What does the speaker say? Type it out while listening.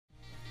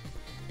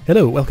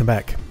Hello, welcome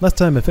back. Last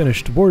time I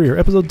finished Warrior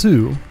Episode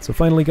 2, so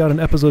finally got an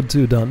Episode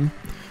 2 done.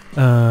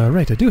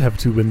 Right, I do have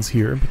 2 wins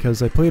here,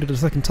 because I played it a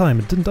second time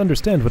and didn't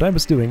understand what I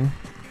was doing.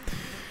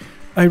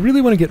 I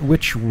really want to get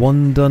Witch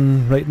 1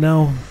 done right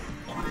now.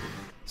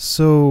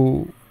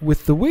 So,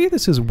 with the way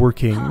this is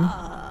working...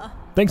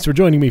 Thanks for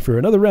joining me for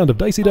another round of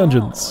Dicey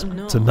Dungeons. Oh,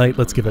 no. Tonight,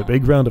 let's give a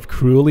big round of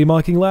cruelly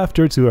mocking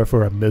laughter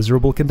for our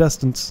miserable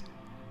contestants.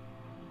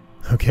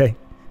 Okay.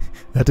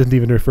 That didn't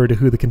even refer to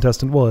who the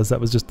contestant was,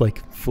 that was just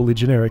like fully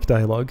generic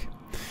dialogue.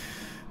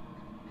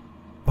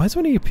 Why is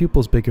one of your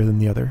pupils bigger than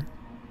the other?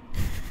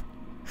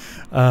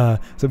 So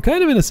I'm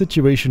kind of in a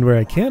situation where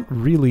I can't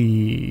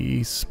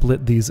really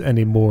split these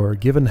anymore,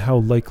 given how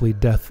likely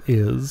death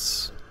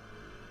is.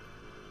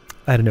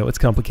 I don't know, it's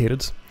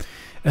complicated.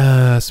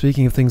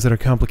 Speaking of things that are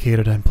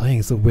complicated, I'm playing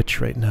as the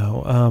witch right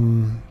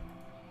now.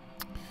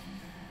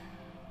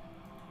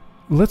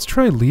 Let's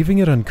try leaving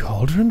it on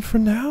Cauldron for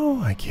now,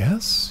 I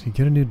guess. You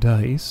get a new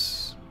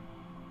dice.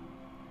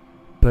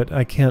 But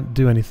I can't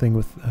do anything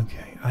with...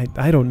 Okay,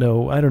 I don't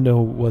know. I don't know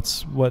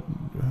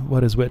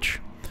what is which.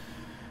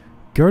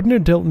 Gardener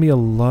dealt me a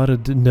lot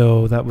of...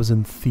 No, that was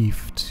in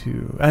Thief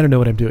too. I don't know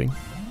what I'm doing.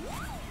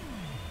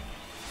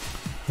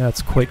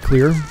 That's quite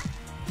clear.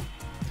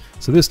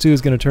 So this too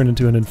is going to turn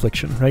into an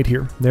infliction, right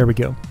here. There we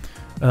go.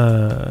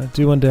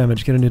 Do 1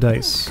 damage, get a new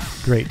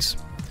dice. Great.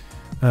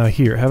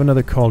 Here, have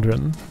another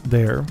Cauldron.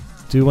 There.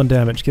 Do 1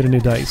 damage, get a new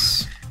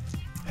dice.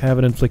 Have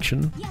an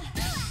infliction.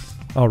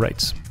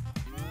 Alright.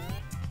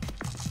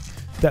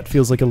 That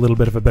feels like a little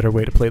bit of a better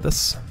way to play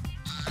this.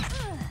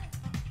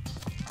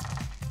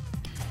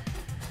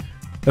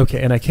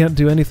 Okay, and I can't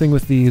do anything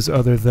with these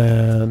other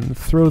than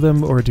throw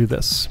them or do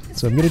this.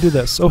 So I'm going to do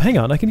this. Oh, hang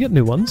on, I can get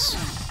new ones.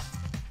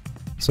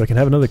 So I can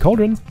have another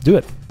Cauldron. Do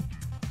it.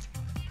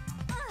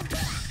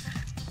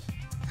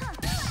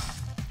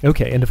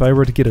 Okay, and if I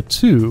were to get a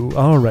 2,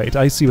 alright,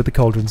 I see what the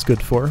Cauldron's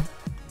good for.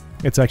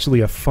 It's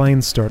actually a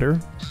fine starter.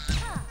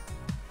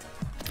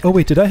 Oh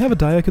wait, did I have a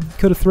die I could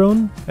have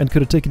thrown and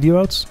could have taken you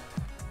out?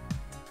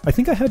 I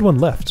think I had one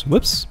left.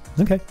 Whoops.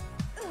 Okay.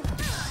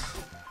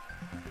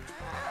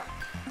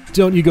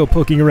 Don't you go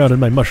poking around in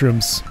my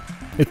mushrooms.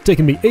 It's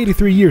taken me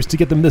 83 years to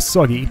get them this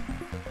soggy.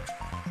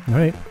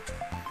 Alright.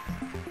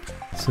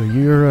 So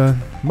you're a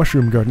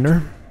mushroom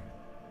gardener.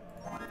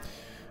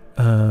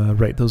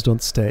 Right, those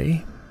don't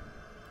stay.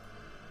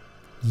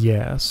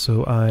 Yeah,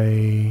 so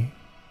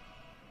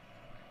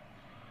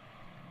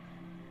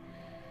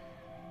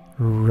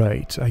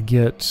Right, I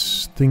get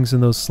things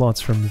in those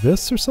slots from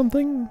this or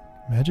something?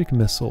 Magic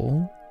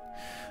missile.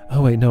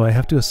 Oh wait, no, I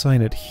have to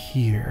assign it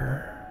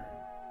here.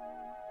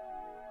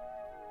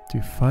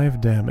 Do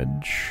 5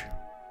 damage.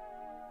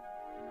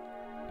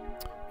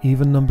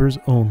 Even numbers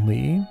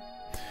only.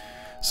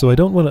 So I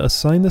don't want to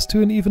assign this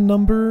to an even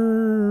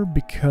number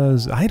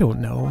because I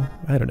don't know.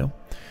 I don't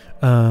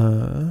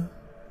know.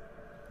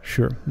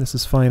 Sure, this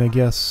is fine, I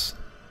guess.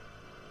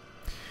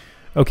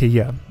 Okay,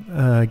 yeah.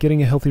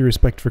 Getting a healthy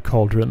respect for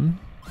Cauldron.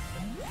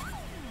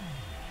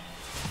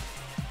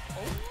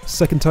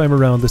 Second time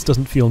around, this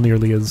doesn't feel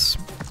nearly as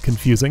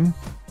confusing.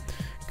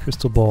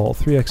 Crystal ball,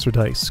 3 extra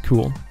dice,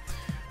 cool.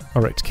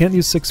 Alright, can't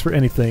use 6 for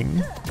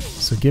anything,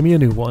 so give me a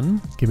new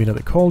one. Give me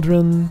another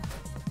Cauldron.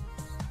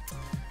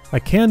 I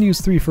can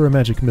use 3 for a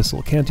magic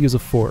missile, can't use a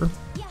 4.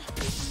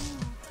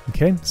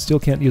 Okay,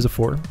 still can't use a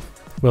 4.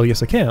 Well,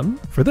 yes I can,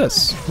 for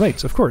this.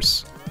 Right, of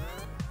course.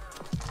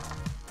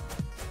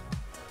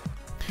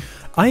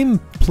 I'm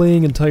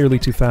playing entirely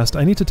too fast.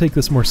 I need to take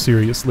this more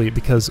seriously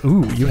because,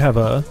 ooh, you have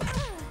a...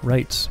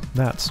 Right,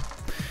 that.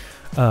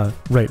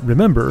 Right,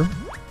 remember,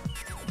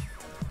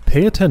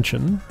 pay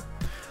attention.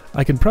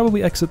 I can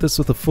probably exit this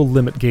with a full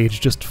limit gauge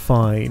just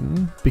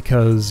fine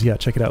because, yeah,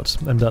 check it out.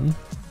 I'm done.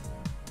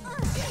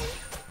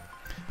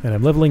 And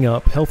I'm leveling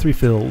up, health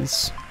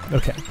refills.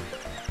 Okay.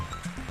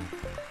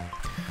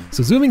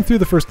 So zooming through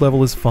the first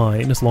level is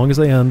fine, as long as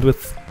I end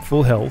with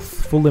full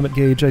health, full limit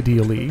gauge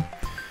ideally.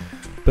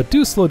 But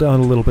do slow down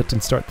a little bit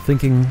and start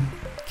thinking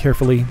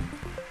carefully.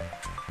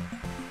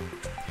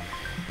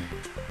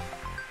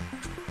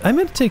 I'm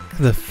going to take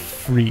the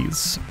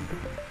freeze.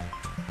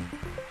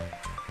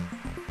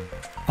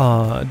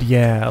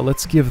 Yeah,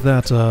 let's give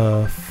that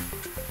a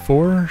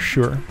 4,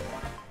 sure.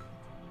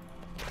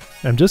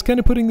 I'm just kind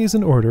of putting these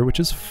in order,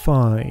 which is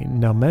fine.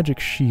 Now Magic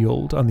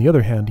Shield, on the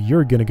other hand,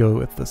 you're going to go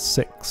with the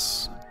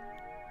 6.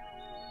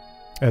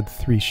 Add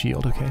 3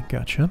 shield, okay,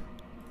 gotcha.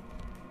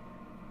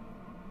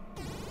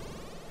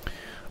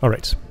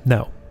 Alright,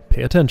 now,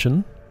 pay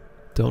attention.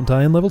 Don't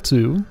die in level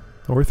 2,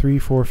 or 3,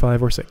 4,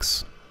 5, or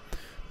 6.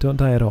 Don't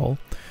die at all.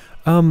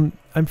 I'm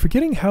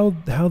forgetting how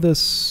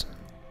this...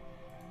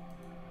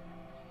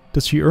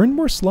 Does she earn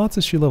more slots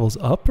as she levels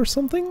up or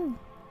something?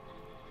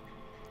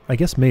 I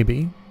guess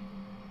maybe.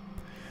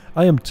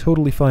 I am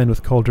totally fine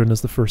with Cauldron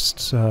as the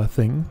first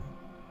thing.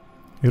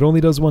 It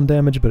only does 1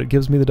 damage, but it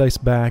gives me the dice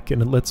back,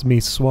 and it lets me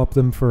swap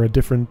them for a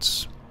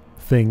different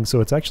thing, so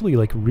it's actually,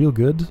 like, real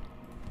good.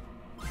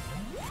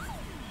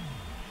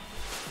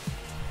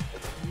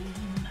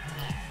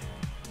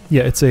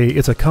 Yeah, it's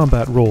a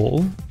combat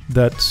roll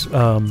that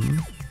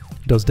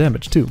does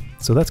damage too,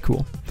 so that's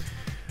cool.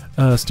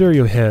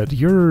 Stereo Head,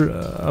 you're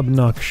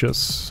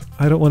obnoxious.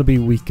 I don't want to be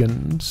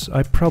weakened.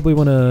 I probably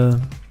want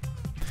to...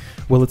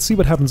 Well, let's see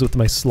what happens with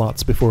my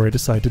slots before I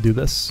decide to do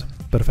this.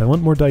 But if I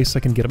want more dice, I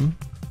can get them.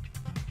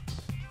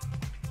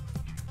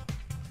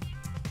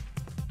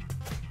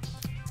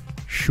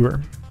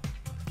 Sure.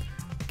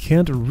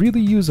 Can't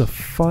really use a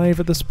 5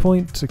 at this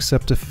point,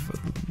 except if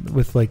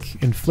with,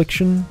 like,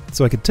 Infliction.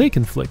 So I could take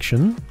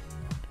Infliction.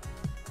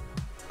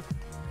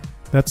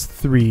 That's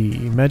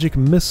 3. Magic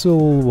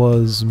Missile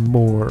was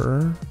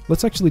more.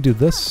 Let's actually do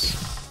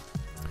this.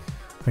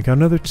 I got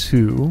another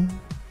 2.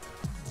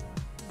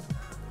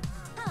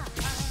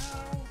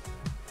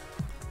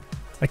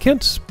 I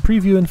can't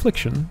preview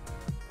Infliction.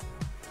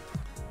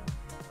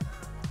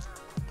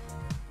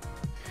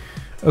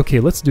 Okay,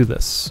 let's do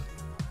this.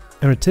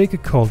 I'm going to take a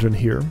Cauldron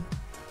here.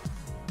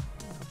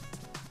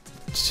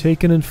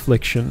 Take an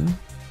Infliction.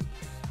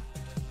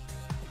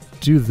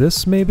 Do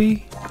this,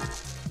 maybe?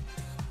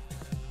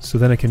 So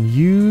then I can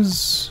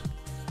use...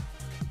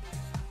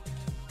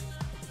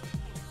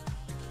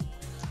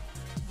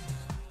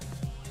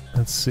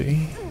 Let's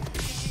see.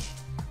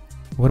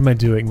 What am I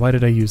doing? Why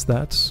did I use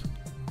that?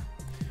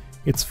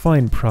 It's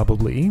fine,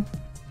 probably.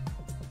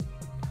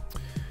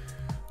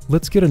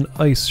 Let's get an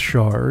Ice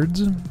Shard.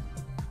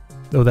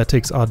 Oh, that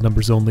takes odd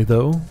numbers only,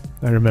 though.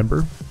 I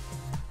remember.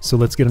 So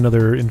let's get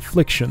another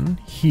Infliction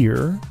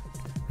here.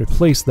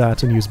 Replace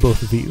that and use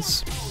both of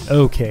these.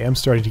 Okay, I'm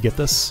starting to get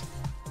this.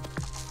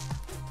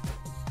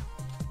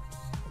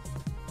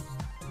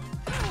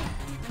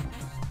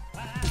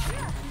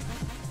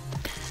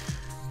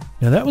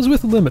 Now that was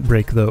with Limit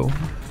Break, though.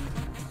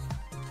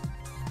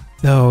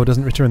 No, it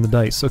doesn't return the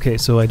dice. Okay,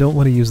 so I don't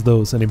want to use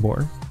those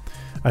anymore.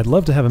 I'd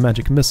love to have a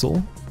Magic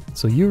Missile,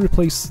 so you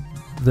replace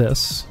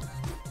this.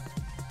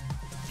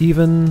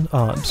 Even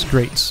odds.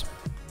 Great.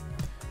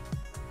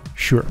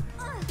 Sure.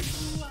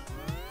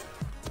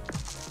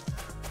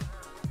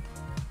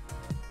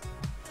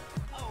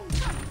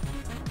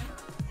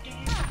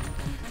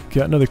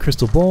 Got another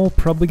Crystal Ball.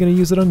 Probably going to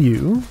use it on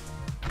you.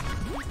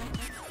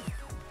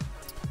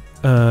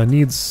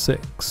 Needs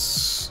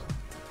 6.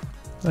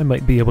 I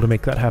might be able to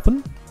make that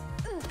happen.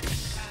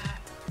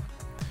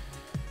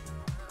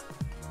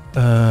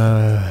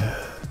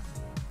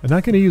 I'm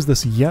not going to use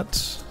this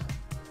yet.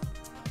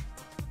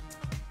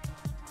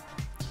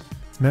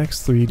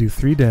 Max 3, do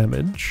 3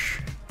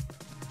 damage.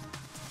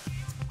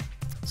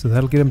 So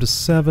that'll get him to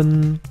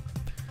 7.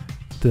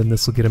 Then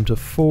this will get him to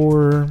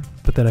 4.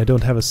 But then I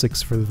don't have a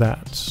 6 for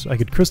that. I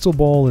could Crystal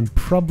Ball and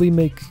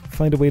probably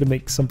find a way to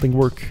make something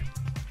work.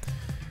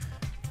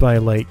 By,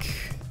 like,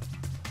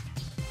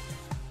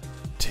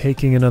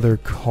 taking another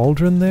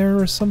Cauldron there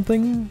or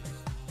something?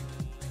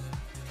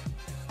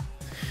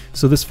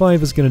 So this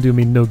 5 is going to do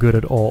me no good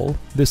at all.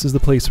 This is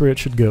the place where it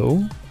should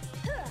go.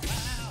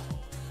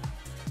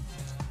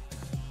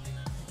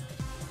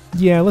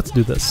 Yeah, let's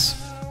do this.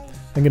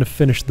 I'm going to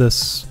finish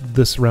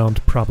this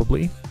round,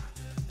 probably.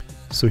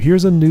 So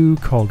here's a new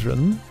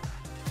Cauldron.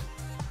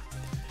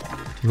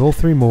 Roll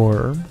 3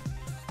 more.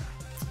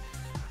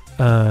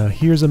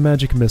 Here's a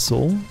Magic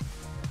Missile.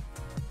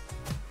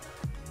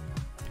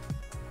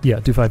 Yeah,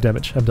 do 5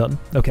 damage. I'm done.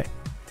 Okay.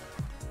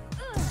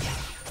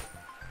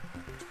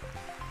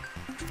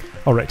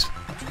 Alright.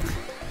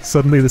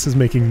 Suddenly this is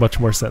making much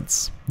more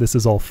sense. This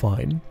is all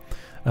fine.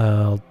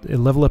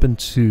 Level up in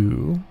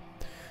 2.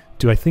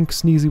 Do I think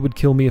Sneezy would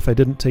kill me if I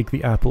didn't take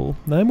the apple?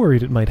 I'm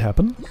worried it might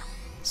happen.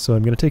 So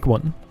I'm going to take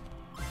 1.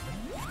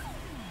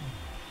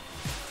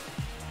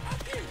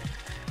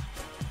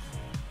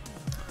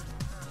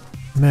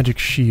 Magic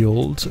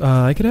Shield.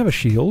 I could have a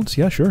shield.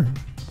 Yeah, sure.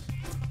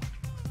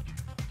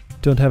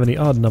 Don't have any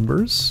odd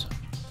numbers.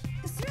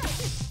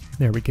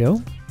 There we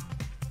go.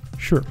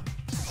 Sure.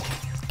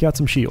 Got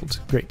some shield.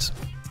 Great.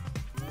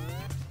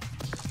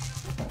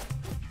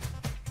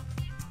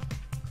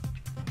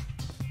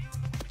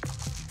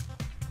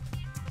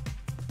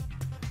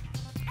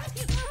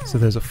 So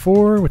there's a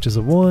 4, which is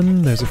a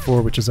 1. There's a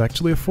 4, which is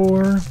actually a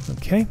 4.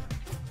 Okay.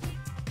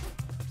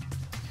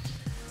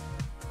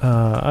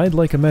 I'd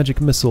like a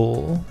Magic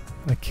Missile.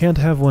 I can't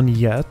have one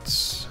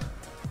yet.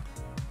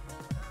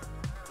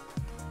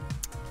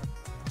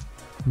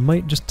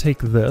 Might just take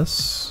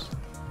this.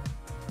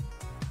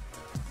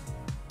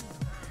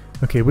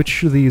 Okay,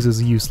 which of these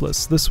is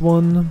useless? This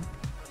one?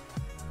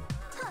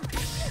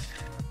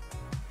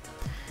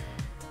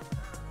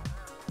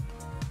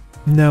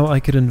 Now I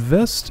could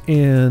invest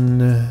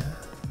in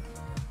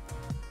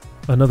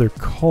another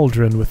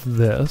Cauldron with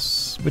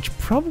this, which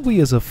probably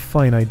is a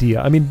fine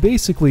idea. I mean,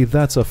 basically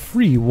that's a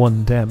free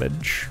 1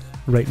 damage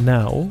right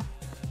now.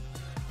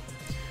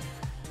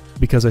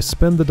 Because I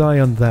spend the die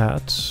on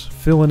that,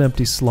 fill an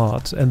empty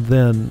slot, and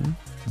then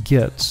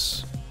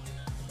get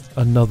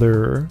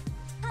another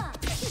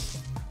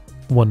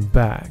 1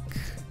 back.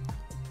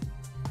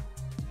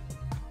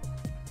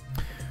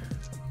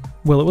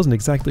 Well, it wasn't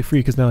exactly free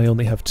because now I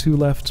only have 2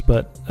 left,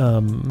 but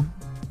no,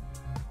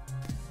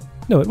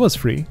 it was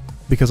free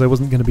because I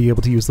wasn't going to be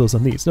able to use those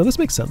on these. No, this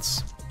makes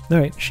sense.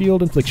 Alright,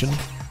 shield, infliction.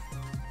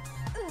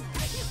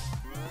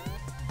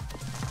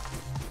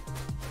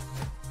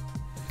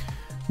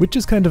 which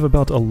is kind of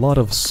about a lot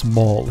of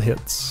small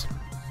hits.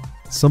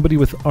 Somebody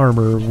with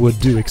armor would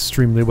do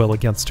extremely well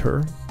against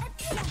her.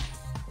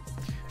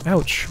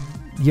 Ouch.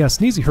 Yeah,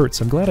 Sneezy hurts.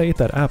 I'm glad I ate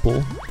that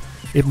apple.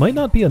 It might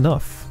not be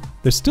enough.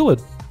 There's still a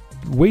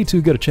way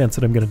too good a chance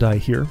that I'm going to die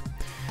here.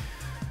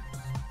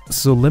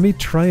 So let me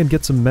try and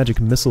get some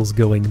magic missiles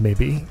going,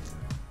 maybe.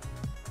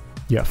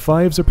 Yeah,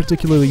 5s are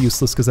particularly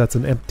useless because that's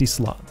an empty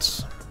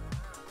slot.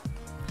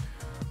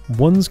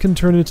 1s can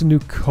turn into new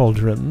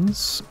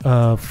cauldrons.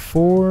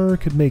 4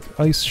 could make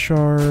ice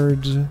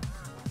shard.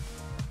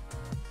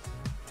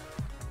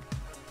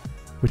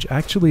 Which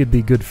actually would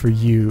be good for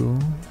you.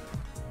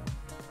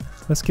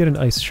 Let's get an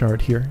ice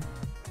shard here.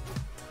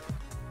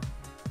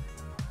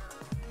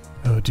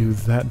 Oh, do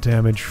that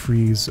damage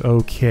freeze.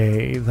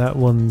 Okay, that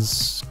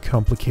one's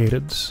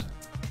complicated.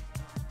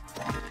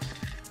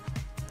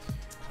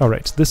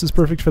 Alright, this is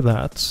perfect for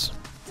that.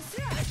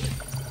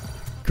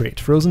 Great,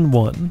 frozen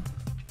 1.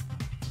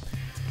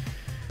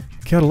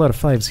 Got a lot of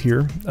 5s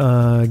here.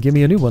 Give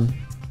me a new one.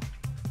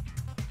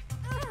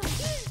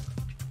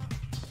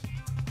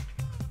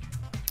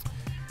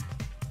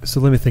 So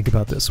let me think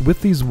about this.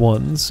 With these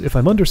 1s, if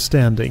I'm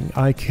understanding,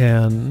 I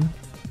can...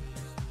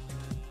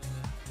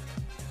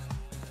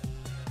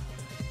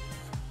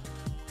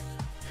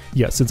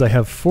 Yeah, since I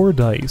have 4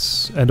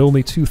 dice and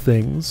only 2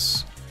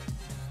 things,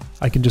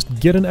 I can just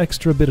get an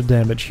extra bit of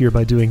damage here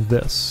by doing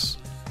this.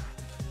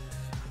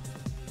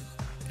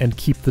 And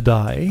keep the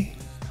die.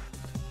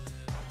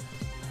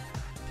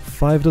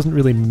 5 doesn't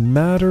really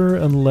matter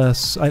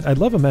unless... I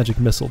love a magic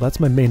missile. That's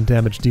my main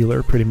damage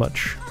dealer, pretty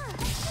much.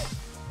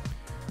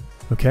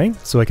 Okay,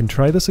 so I can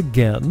try this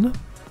again.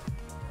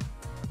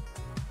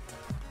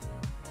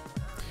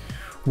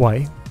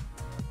 Why?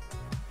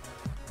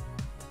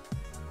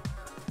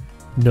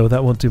 No,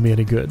 that won't do me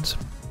any good.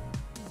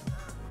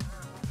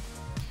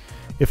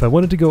 If I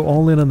wanted to go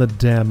all in on the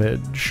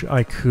damage,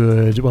 I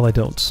could... Well, I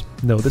don't.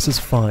 No, this is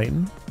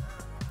fine.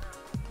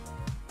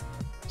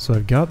 So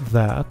I've got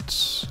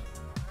that.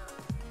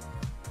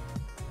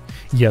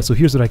 Yeah, so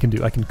here's what I can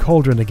do. I can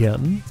Cauldron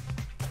again,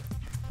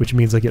 which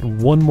means I get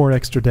 1 more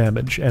extra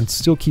damage, and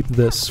still keep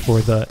this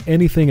for the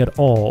anything at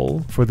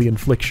all for the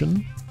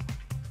infliction.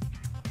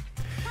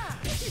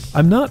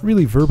 I'm not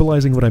really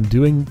verbalizing what I'm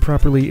doing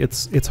properly.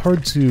 It's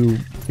hard to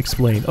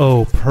explain.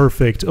 Oh,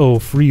 perfect. Oh,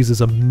 freeze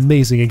is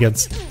amazing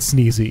against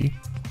Sneezy.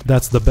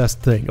 That's the best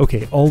thing.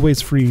 Okay,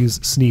 always freeze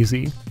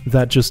Sneezy.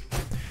 That just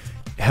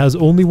has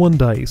only 1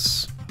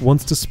 dice,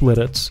 wants to split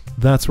it.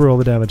 That's where all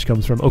the damage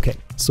comes from. Okay,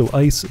 so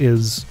ice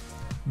is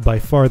by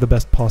far the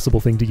best possible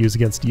thing to use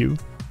against you.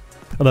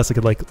 Unless I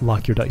could, like,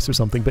 lock your dice or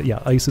something. But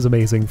yeah, ice is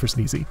amazing for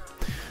Sneezy.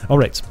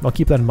 Alright, I'll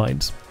keep that in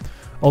mind.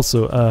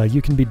 Also,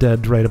 you can be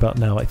dead right about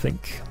now, I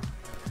think.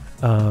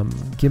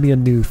 Give me a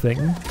new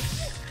thing.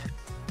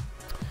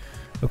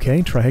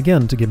 Okay, try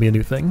again to give me a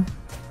new thing.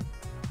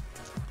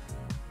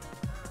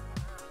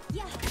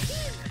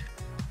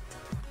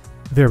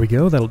 There we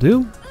go, that'll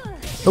do.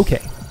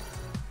 Okay.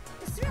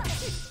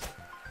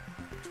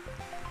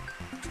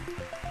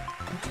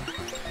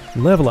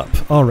 Level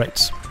up,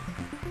 alright.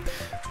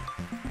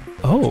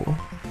 Oh.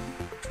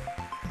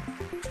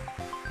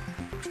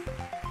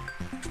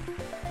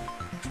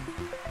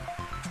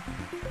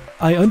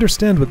 I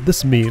understand what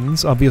this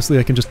means. Obviously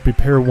I can just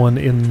prepare one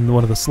in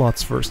one of the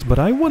slots first, but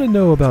I want to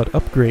know about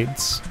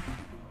upgrades.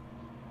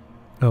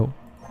 Oh.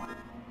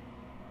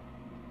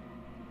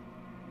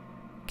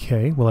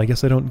 Okay, well I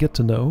guess I don't get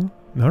to know.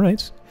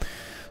 Alright.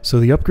 So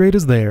the upgrade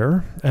is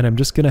there, and I'm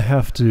just gonna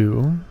have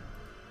to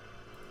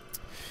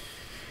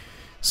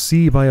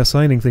see by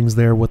assigning things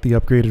there what the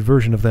upgraded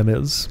version of them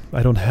is.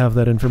 I don't have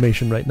that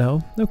information right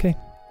now. Okay.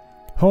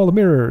 Hall of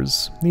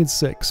Mirrors. Needs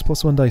 6.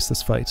 Plus 1 dice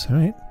this fight.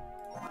 Alright.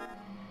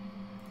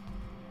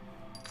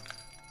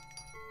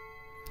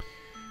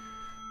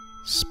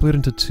 Split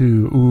into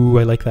 2. Ooh,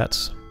 I like that.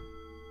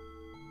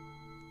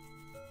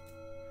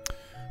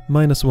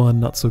 -1,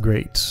 not so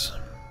great.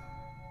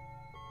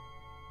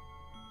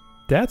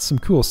 That's some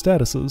cool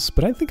statuses,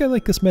 but I think I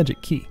like this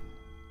magic key.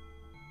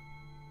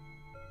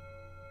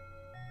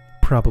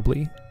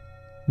 Probably.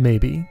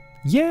 Maybe.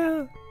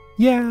 Yeah!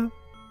 Yeah!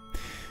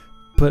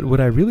 But would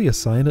I really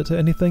assign it to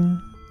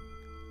anything?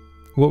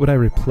 What would I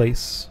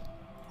replace?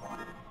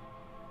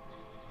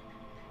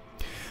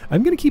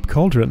 I'm gonna keep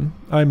Cauldron.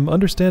 I'm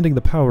understanding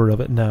the power of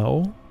it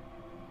now.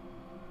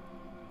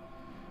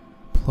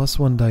 Plus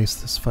 1 dice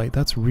this fight.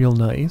 That's real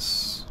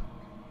nice.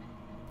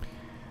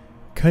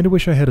 Kinda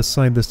wish I had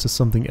assigned this to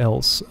something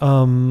else.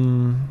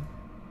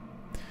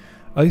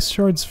 Ice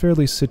Shard's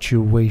fairly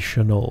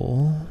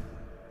situational.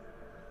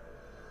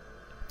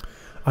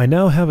 I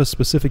now have a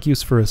specific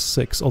use for a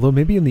 6, although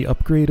maybe in the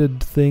upgraded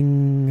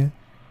thing...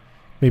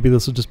 Maybe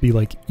this will just be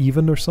like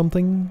even or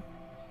something?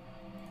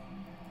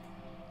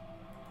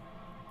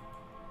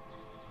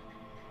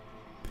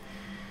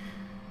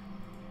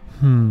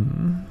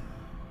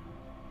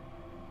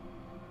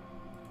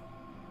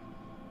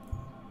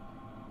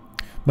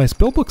 My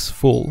spellbook's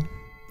full.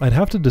 I'd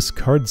have to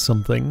discard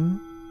something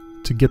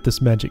to get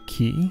this magic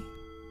key.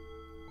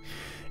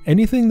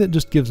 Anything that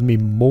just gives me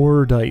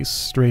more dice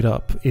straight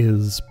up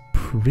is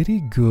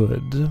pretty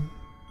good.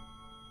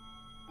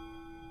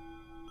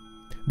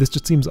 This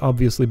just seems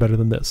obviously better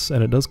than this,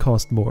 and it does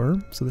cost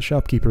more, so the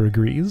shopkeeper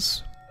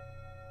agrees.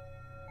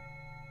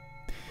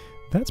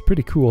 That's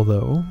pretty cool,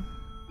 though.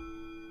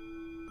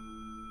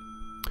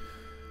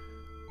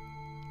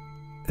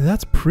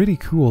 That's pretty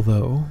cool,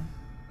 though.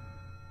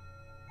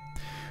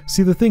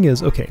 See, the thing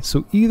is, okay,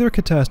 so either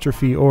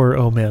catastrophe or...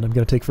 Oh man, I'm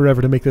gonna take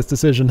forever to make this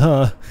decision,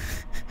 huh?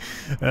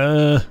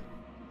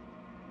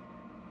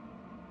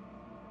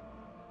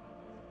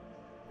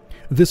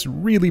 This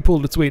really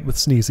pulled its weight with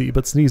Sneezy,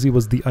 but Sneezy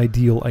was the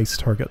ideal ice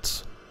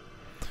target.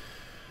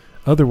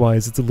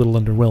 Otherwise, it's a little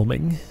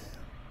underwhelming.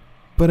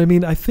 But I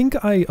mean, I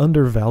think I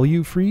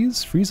undervalue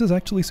Freeze. Freeze is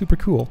actually super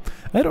cool.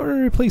 I don't want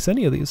to replace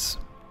any of these.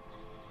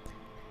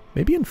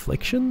 Maybe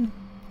Infliction?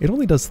 It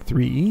only does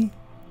 3.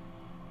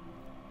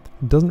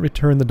 It doesn't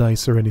return the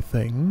dice or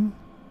anything.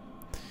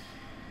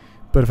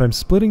 But if I'm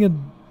splitting a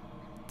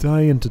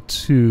die into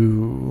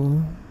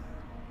 2...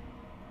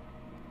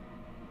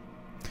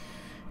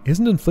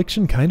 Isn't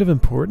Infliction kind of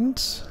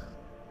important?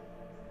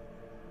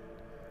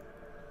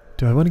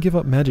 Do I want to give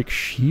up Magic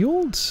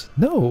Shield?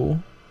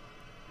 No.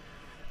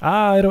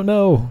 I don't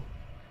know.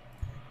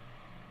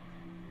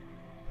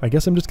 I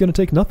guess I'm just going to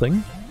take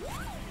nothing.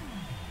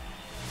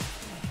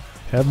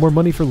 Have more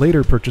money for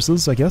later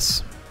purchases, I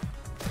guess.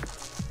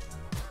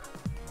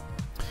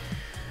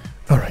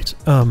 Alright,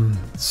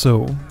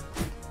 so...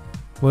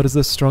 What is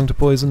this? Strong to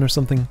poison or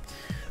something?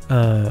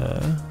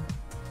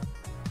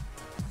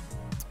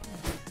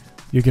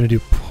 You're going to do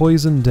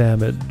poison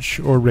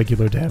damage or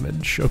regular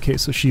damage. Okay,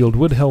 so shield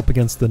would help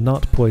against the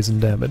not poison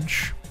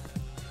damage.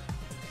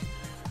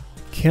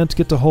 Can't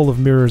get to Hall of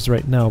Mirrors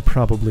right now,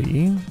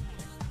 probably.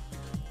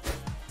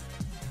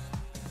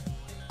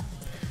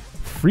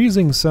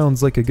 Freezing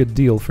sounds like a good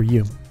deal for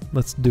you.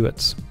 Let's do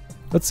it.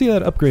 Let's see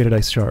that upgraded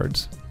ice shard.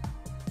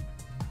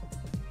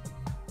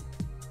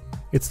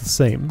 It's the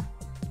same.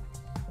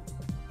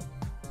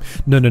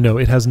 No,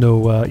 it has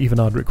no even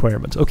odd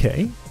requirement.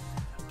 Okay.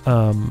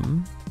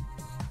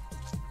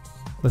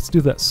 Let's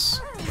do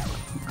this.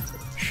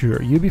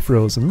 Sure, you be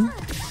frozen.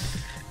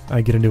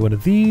 I get a new one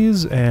of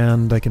these,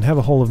 and I can have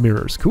a Hall of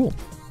Mirrors. Cool.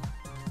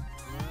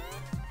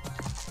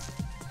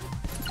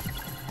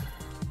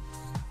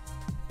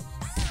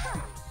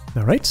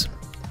 Alright.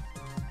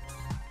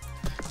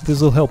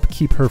 This will help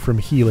keep her from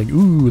healing.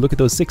 Ooh, look at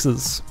those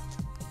 6s.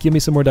 Give me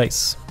some more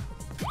dice.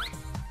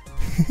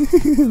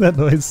 That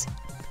noise.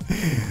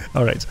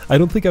 Alright, I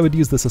don't think I would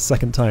use this a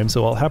second time,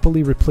 so I'll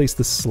happily replace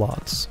this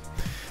slot.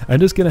 I'm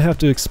just going to have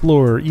to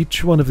explore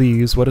each one of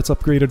these, what its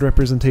upgraded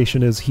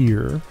representation is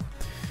here.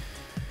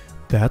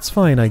 That's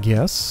fine, I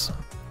guess.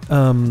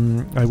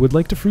 I would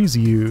like to freeze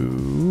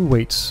you.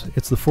 Wait,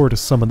 it's the 4 to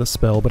summon the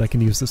spell, but I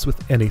can use this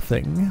with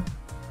anything.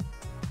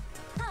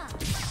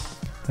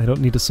 I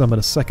don't need to summon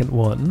a second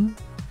one,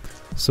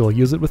 so I'll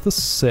use it with the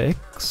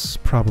 6,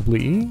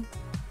 probably.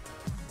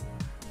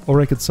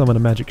 Or I could summon a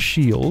magic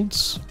shield,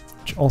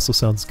 which also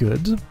sounds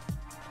good.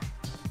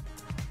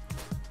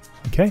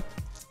 Okay.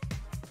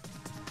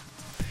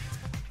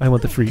 I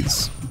want the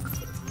freeze.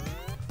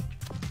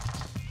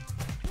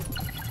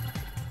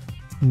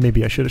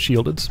 Maybe I should have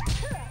shielded.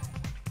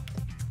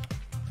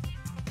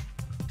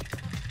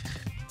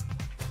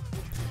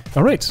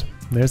 Alright,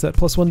 there's that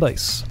 +1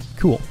 dice.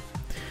 Cool.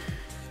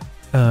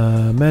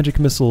 Magic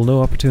Missile,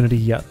 no opportunity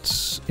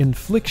yet.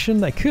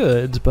 Infliction, I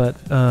could, but,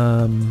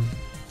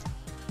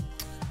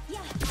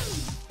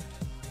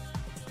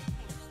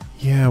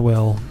 yeah,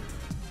 well...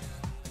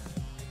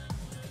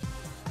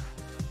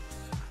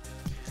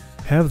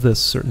 Have this,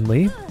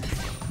 certainly.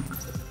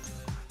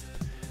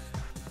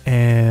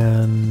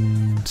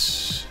 And...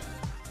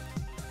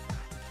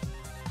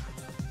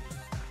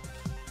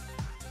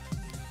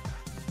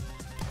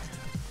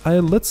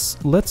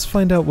 let's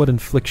find out what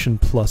Infliction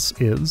Plus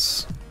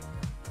is.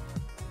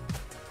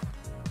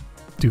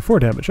 Do 4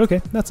 damage.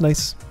 Okay, that's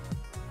nice.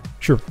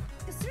 Sure.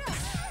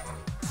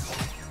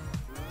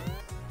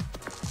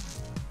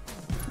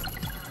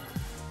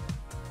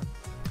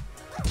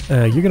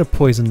 You're gonna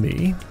poison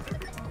me.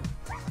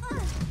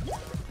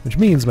 Which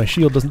means my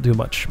shield doesn't do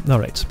much.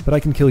 Alright, but I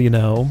can kill you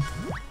now.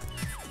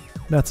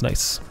 That's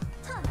nice.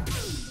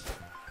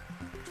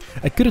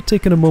 I could have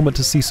taken a moment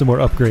to see some more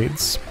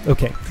upgrades.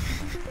 Okay.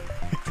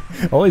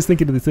 Always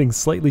thinking of these things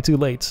slightly too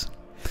late.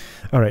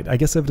 Alright, I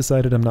guess I've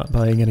decided I'm not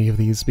buying any of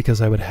these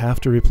because I would have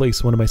to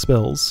replace one of my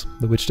spells.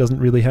 The witch doesn't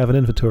really have an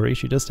inventory,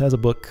 she just has a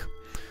book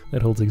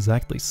that holds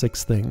exactly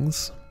 6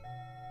 things.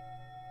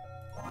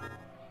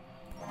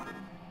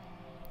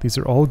 These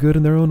are all good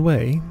in their own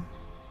way.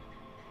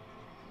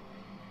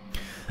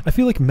 I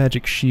feel like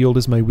Magic Shield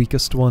is my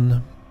weakest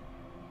one.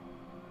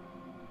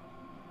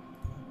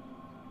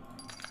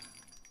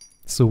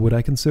 So would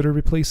I consider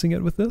replacing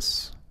it with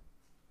this?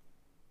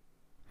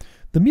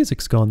 The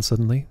music's gone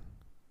suddenly.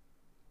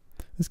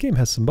 This game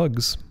has some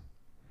bugs.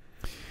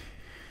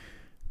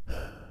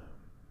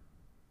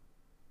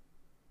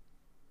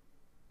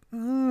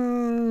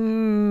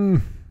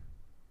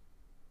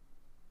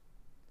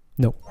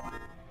 No.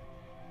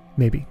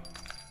 Maybe.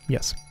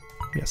 Yes.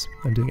 Yes,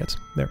 I'm doing it.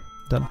 There.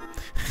 Done.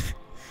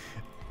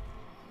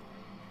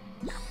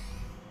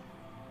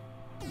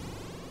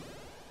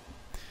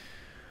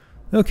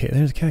 Okay,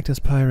 there's Cactus,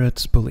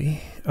 Pirate,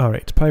 Bully.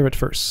 Alright, Pirate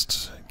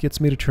first.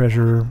 Gets me to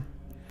treasure.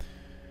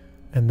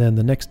 And then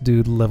the next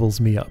dude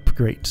levels me up.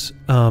 Great.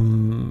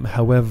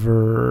 However,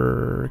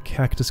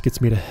 Cactus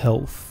gets me to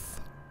health.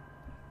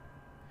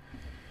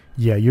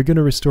 Yeah, you're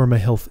gonna restore my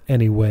health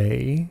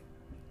anyway.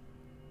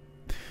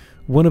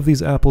 One of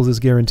these apples is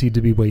guaranteed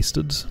to be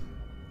wasted.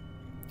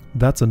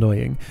 That's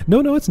annoying.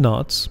 No, it's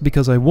not,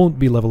 because I won't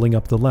be leveling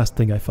up the last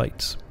thing I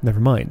fight. Never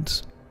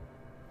mind.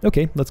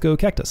 Okay, let's go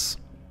Cactus.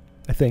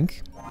 I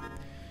think.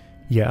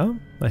 Yeah,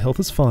 my health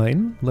is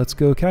fine. Let's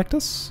go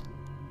Cactus.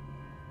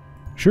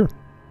 Sure.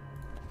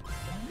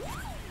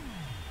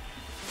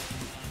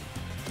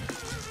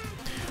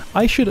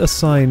 I should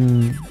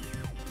assign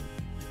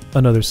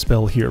another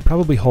spell here,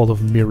 probably Hall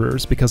of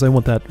Mirrors, because I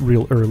want that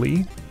real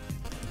early.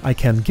 I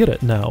can get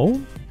it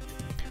now.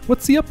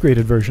 What's the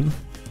upgraded version?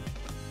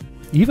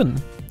 Even.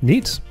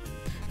 Neat.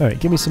 Alright,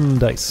 give me some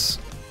dice.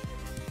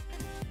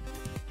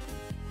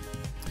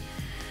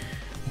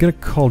 I'm gonna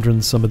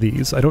cauldron some of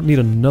these. I don't need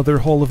another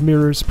Hall of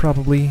Mirrors,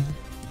 probably.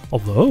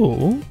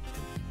 Although...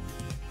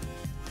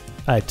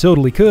 I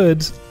totally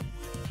could.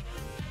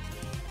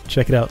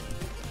 Check it out.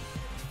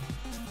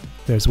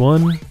 There's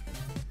one.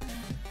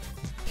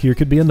 Here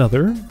could be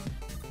another.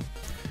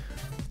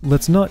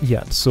 Let's not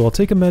yet, so I'll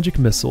take a magic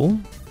missile.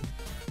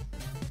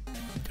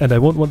 And I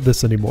won't want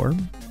this anymore.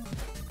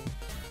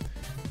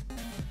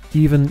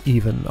 Even.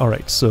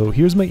 Alright, so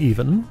here's my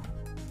even.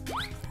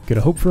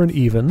 Gonna hope for an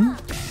even.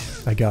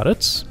 I got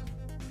it.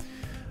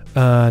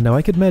 Now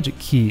I could magic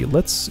key.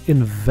 Let's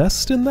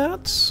invest in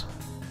that?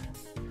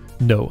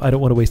 No, I don't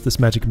want to waste this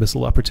magic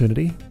missile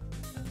opportunity.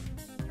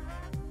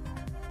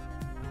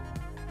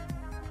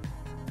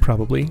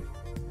 Probably.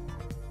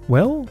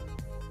 Well,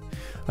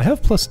 I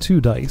have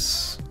 +2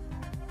 dice.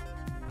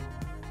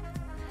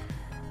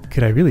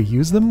 Could I really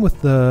use them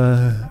with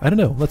the... I don't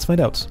know, let's find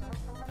out.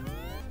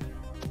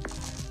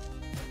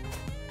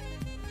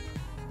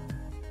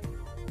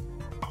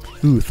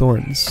 Ooh,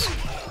 thorns.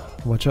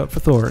 Watch out for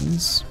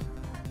thorns.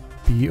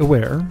 Be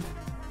aware.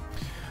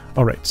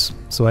 Alright,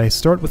 so I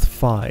start with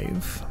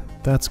 5.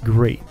 That's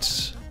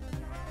great.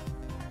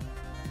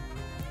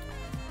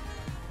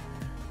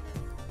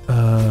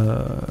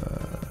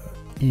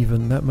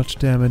 Even that much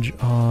damage,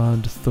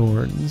 odd,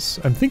 thorns.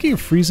 I'm thinking of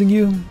freezing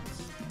you.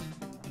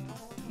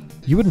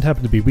 You wouldn't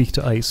happen to be weak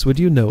to ice, would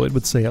you? No, it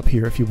would say up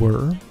here if you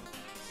were.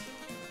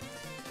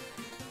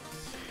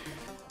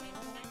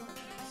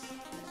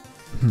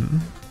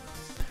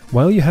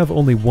 While you have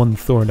only 1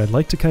 thorn, I'd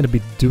like to kind of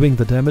be doing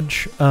the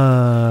damage.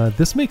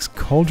 This makes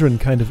Cauldron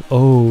kind of...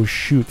 Oh,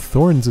 shoot.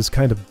 Thorns is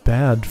kind of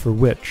bad for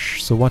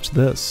Witch, so watch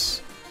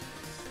this.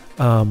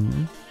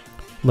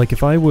 Like,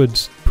 if I would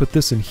put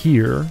this in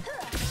here...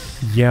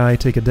 Yeah, I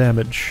take a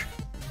damage.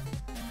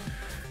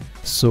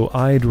 So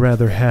I'd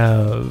rather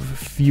have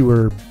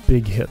fewer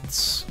big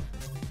hits.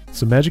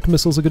 So Magic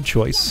Missile's a good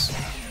choice.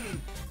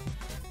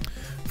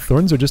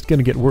 Thorns are just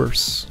gonna get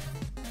worse.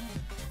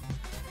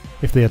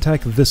 If they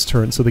attack this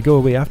turn, so they go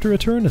away after a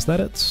turn, is that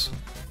it?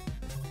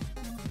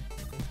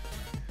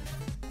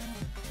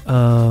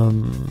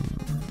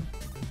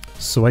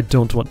 So I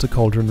don't want to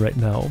Cauldron right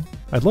now.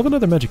 I'd love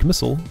another Magic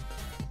Missile.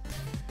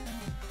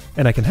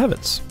 And I can have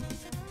it.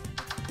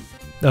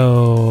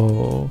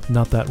 Oh,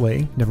 not that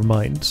way. Never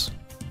mind.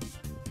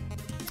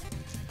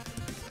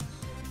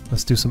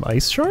 Let's do some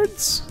Ice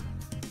Shards?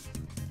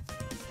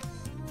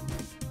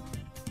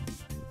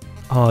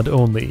 Odd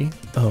only.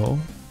 Oh.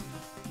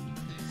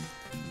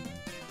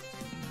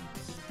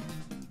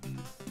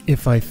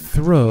 If I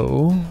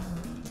throw...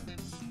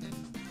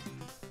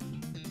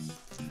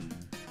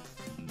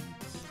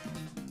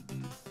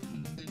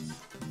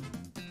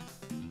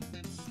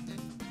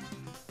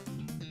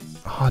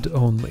 Odd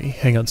only.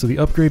 Hang on, so the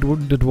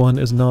upgraded one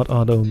is not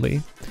odd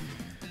only.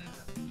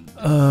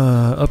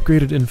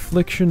 Upgraded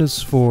Infliction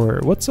is for...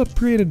 What's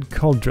upgraded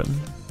Cauldron?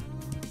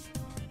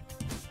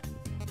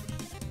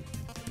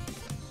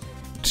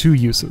 2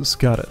 uses,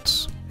 got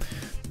it.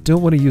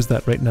 Don't want to use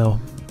that right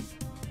now.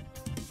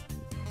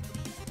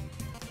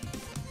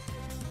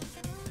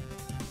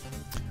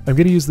 I'm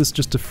gonna use this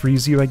just to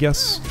freeze you, I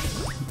guess.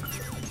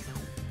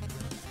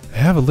 I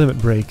have a limit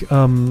break.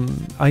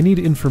 I need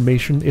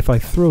information. If I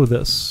throw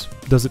this,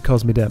 does it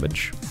cause me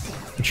damage?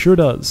 It sure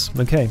does.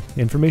 Okay,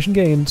 information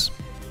gained.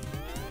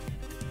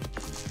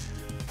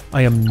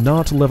 I am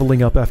not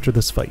leveling up after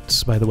this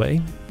fight, by the way.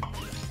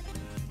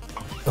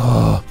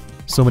 Oh,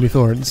 so many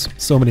thorns.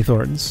 So many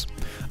thorns.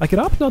 I could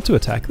opt not to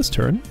attack this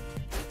turn.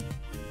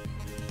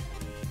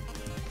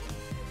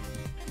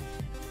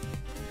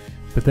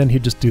 But then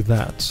he'd just do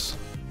that.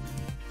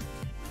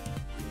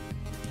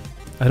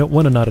 I don't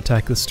want to not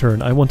attack this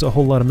turn. I want a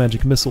whole lot of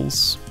magic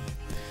missiles.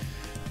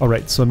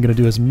 Alright, so I'm going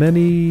to do as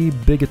many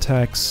big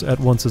attacks at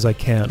once as I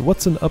can.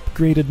 What's an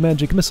upgraded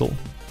magic missile?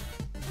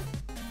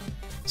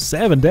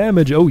 7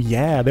 damage! Oh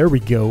yeah, there we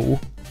go!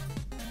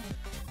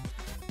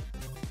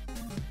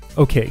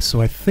 Okay,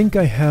 so I think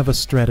I have a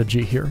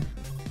strategy here.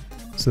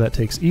 So that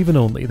takes even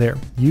only. There.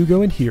 You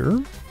go in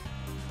here.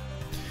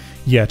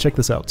 Yeah, check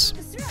this out.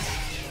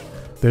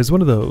 There's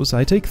one of those.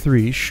 I take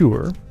 3,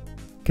 sure.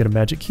 Get a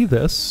magic key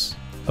this.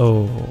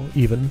 Oh,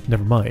 even.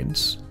 Never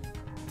mind.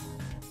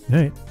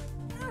 Alright.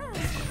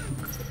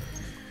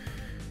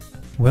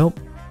 Well,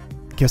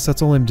 guess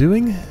that's all I'm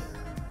doing.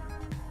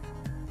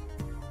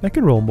 I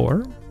can roll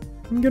more.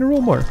 I'm gonna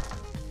roll more.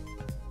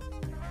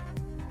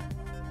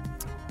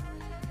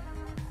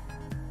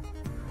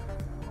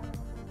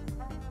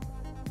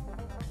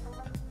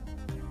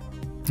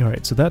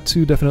 Alright, so that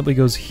 2 definitely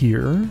goes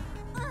here.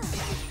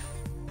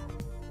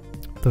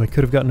 Though I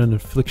could have gotten an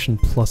Affliction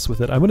Plus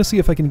with it. I want to see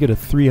if I can get a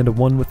 3 and a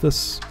 1 with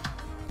this.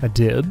 I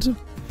did.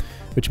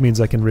 Which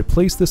means I can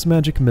replace this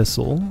magic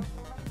missile.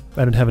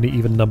 I don't have any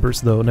even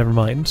numbers though, never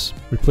mind.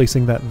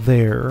 Replacing that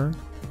there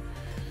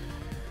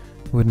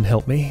wouldn't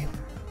help me.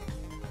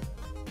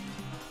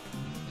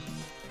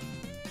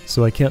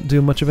 So I can't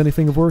do much of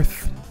anything of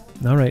worth?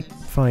 Alright,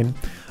 fine.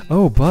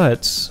 Oh,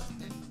 but...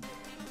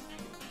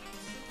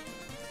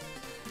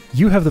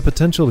 you have the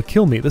potential to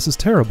kill me. This is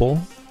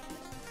terrible.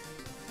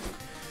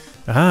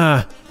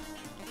 Ah!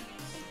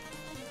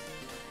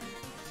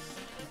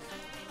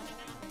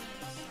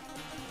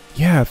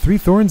 Yeah, 3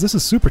 thorns, this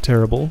is super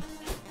terrible.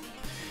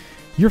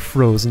 You're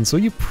frozen, so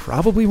you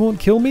probably won't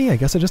kill me? I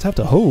guess I just have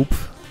to hope.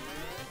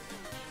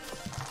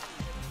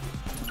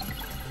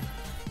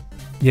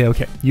 Yeah,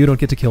 okay, you don't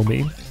get to kill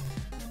me.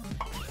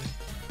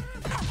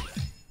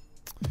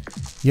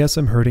 Yes,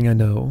 I'm hurting, I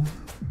know.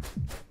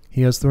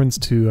 He has thorns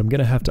too, I'm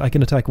gonna have to... I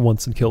can attack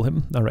once and kill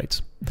him.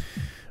 Alright.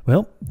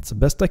 Well, it's the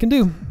best I can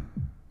do.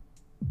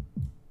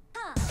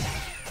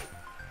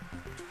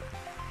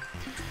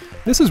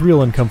 This is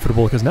real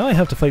uncomfortable, because now I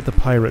have to fight the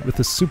pirate with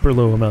this super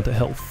low amount of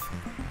health.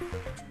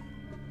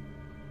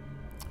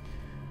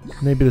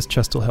 Maybe this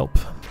chest will help.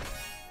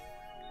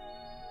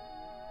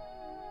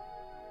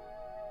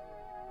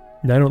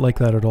 I don't like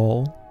that at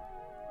all.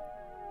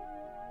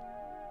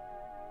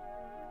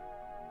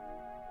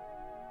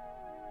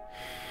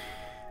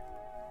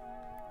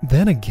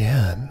 Then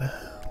again,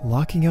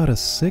 locking out a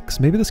 6?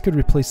 Maybe this could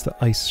replace the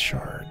ice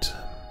shard.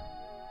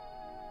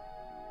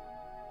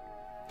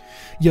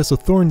 Yeah, so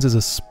Thorns is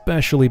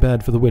especially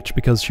bad for the witch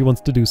because she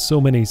wants to do so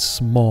many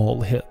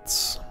small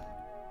hits.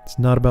 It's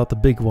not about the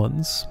big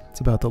ones, it's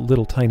about the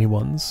little tiny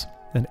ones.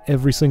 And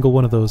every single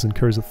one of those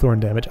incurs a thorn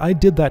damage. I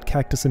did that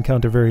cactus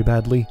encounter very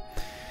badly.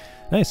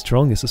 I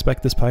strongly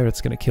suspect this pirate's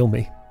gonna kill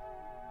me.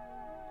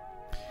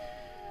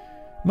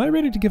 Am I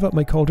ready to give up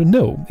my cauldron?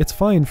 No, it's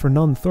fine for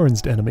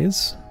non-thorns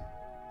enemies.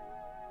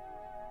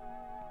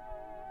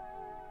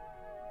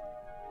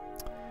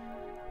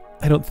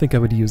 I don't think I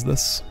would use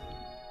this.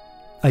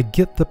 I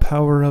get the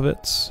power of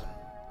it,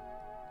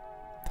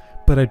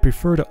 but I'd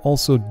prefer to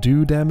also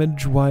do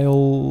damage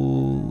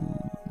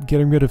while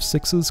getting rid of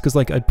 6s, because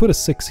like I'd put a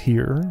 6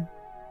 here.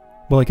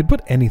 Well, I could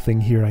put anything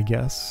here, I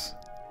guess.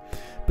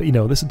 But you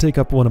know, this would take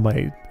up one of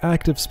my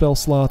active spell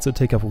slots, it'd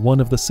take up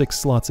one of the 6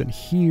 slots in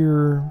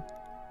here.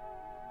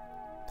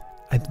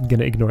 I'm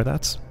gonna ignore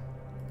that.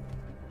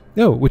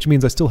 Oh, which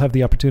means I still have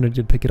the opportunity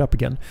to pick it up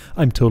again.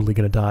 I'm totally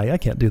gonna die. I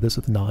can't do this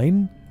with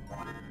 9.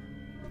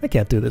 I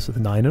can't do this with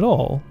 9 at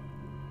all.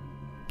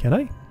 Can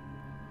I?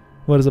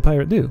 What does a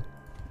pirate do?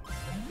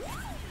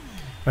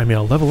 I mean,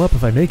 I'll level up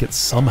if I make it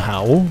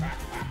somehow.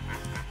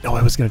 Oh,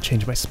 I was gonna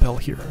change my spell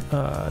here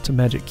to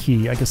Magic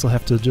Key. I guess I'll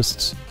have to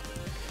just...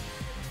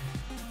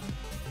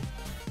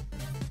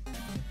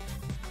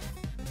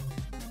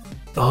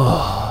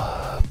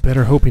 Oh,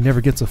 better hope he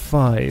never gets a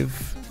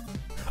 5.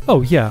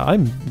 Oh yeah,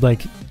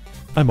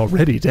 I'm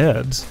already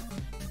dead.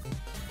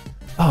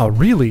 Oh,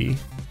 really?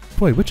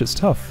 Boy, witch is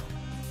tough.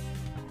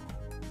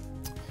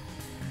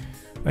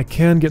 I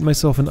can get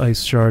myself an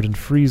ice shard and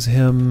freeze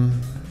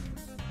him.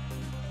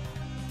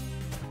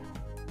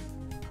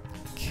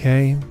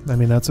 Okay, I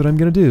mean that's what I'm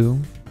gonna do.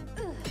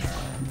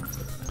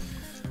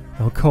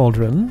 I'll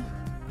cauldron.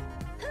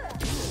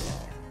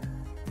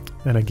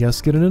 And I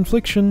guess get an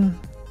infliction.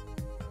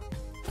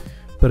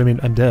 But I mean,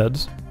 I'm dead.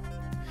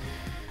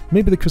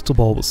 Maybe the crystal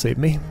ball will save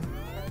me.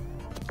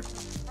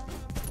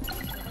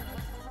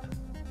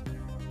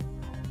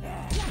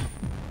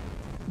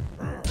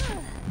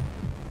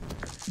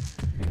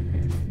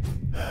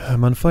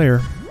 I'm on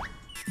fire.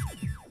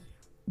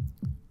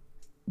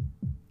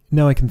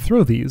 Now I can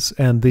throw these,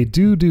 and they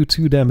do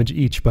 2 damage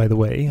each, by the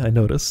way, I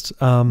noticed.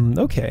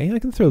 Okay, I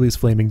can throw these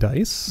flaming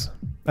dice.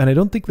 And I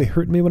don't think they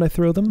hurt me when I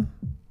throw them.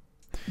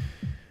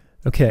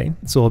 Okay,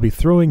 so I'll be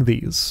throwing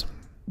these.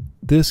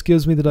 This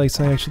gives me the dice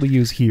I actually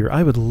use here.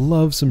 I would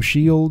love some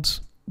shields.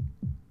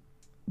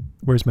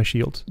 Where's my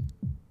shield?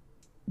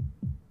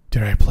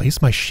 Did I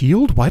replace my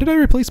shield? Why did I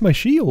replace my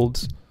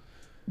shield?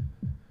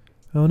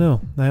 Oh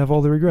no, I have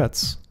all the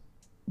regrets.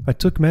 I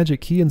took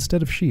Magic Key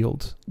instead of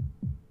shield.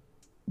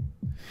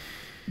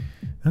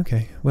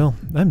 Okay, well,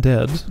 I'm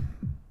dead.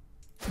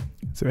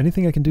 Is there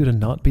anything I can do to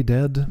not be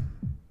dead?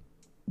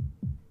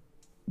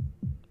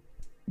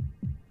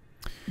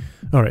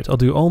 Alright, I'll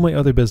do all my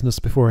other business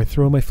before I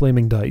throw my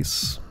flaming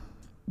dice.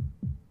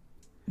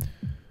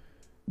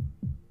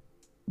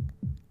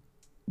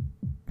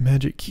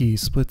 Magic key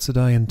splits a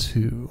die in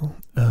two.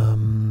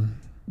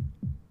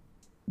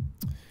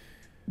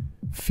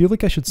 Feel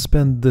like I should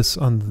spend this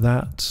on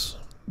that.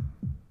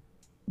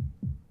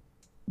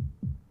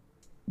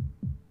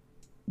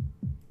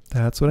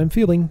 That's what I'm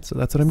feeling, so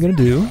that's what I'm gonna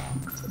do.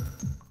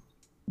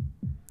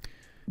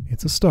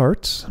 It's a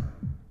start.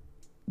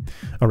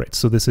 Alright,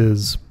 so this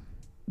is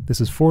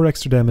 4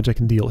 extra damage I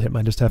can deal him.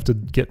 I just have to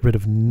get rid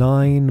of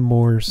 9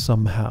 more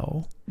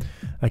somehow.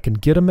 I can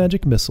get a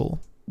magic missile.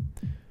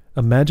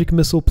 A magic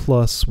missile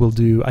plus will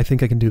do... I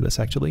think I can do this,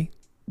 actually.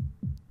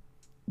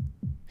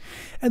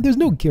 And there's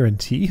no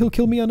guarantee he'll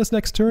kill me on his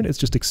next turn, it's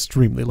just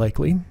extremely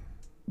likely.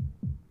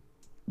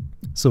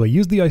 So I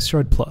used the Ice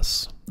Shard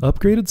Plus.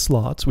 Upgraded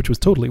slots, which was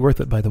totally worth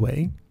it, by the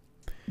way.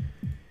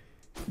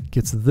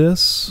 Gets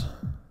this,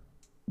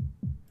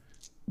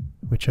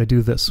 which I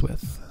do this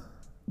with.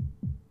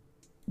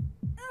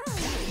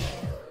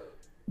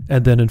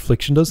 And then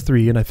Infliction does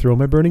 3, and I throw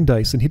my Burning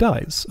Dice, and he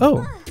dies.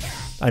 Oh!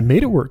 I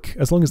made it work,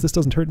 as long as this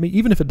doesn't hurt me.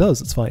 Even if it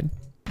does, it's fine.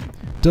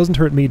 Doesn't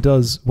hurt me,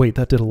 does... Wait,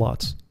 that did a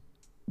lot.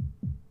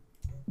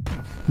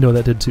 No,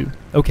 that did too.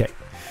 Okay.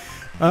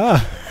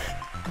 Ah!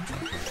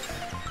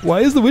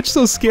 Why is the witch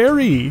so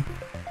scary?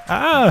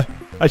 Ah!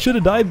 I should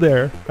have died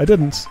there. I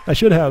didn't. I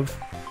should have.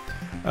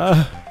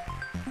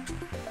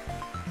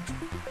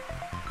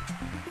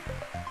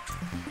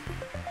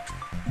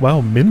 Wow,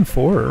 min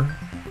 4.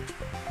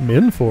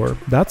 Min 4.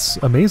 That's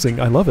amazing.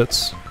 I love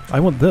it. I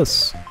want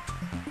this.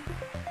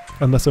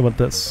 Unless I want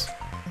this.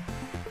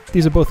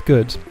 These are both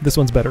good. This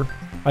one's better.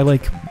 I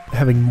like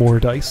having more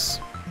dice.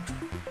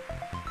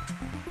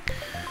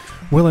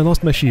 Well, I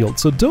lost my shield,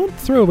 so don't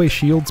throw away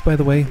shields, by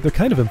the way. They're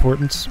kind of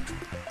important.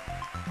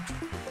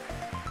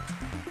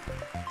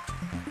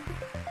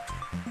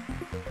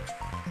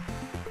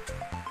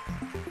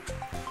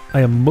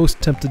 I am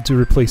most tempted to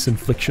replace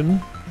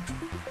Infliction.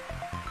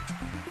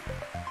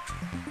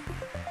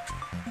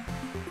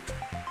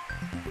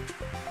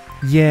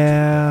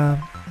 Yeah.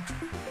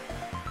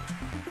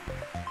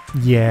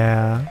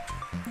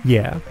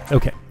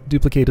 Okay.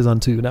 Duplicate is on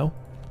 2 now.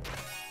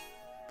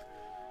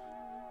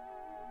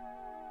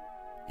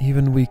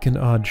 Even weaken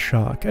odd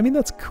shock. I mean,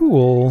 that's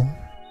cool.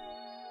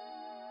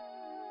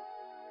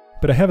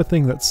 But I have a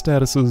thing that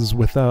statuses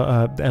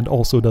without, and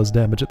also does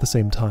damage at the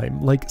same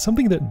time. Like,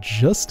 something that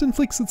just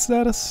inflicts its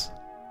status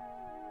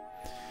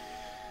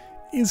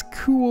is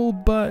cool,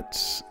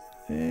 but...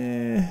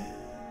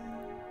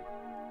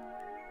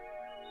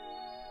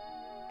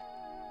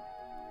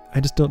 I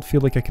just don't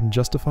feel like I can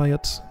justify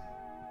it.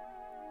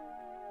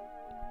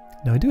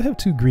 Now, I do have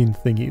 2 green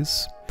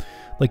thingies.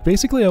 Like,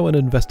 basically I want to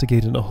invest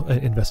in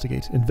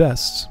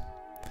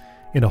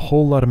a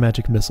whole lot of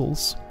magic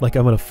missiles. Like,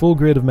 I want a full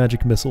grid of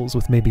magic missiles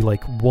with maybe,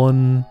 like,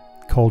 1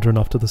 cauldron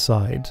off to the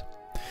side.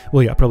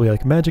 Well, yeah, probably,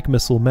 like, magic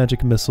missile,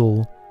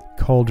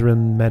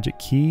 cauldron, magic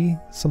key,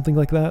 something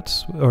like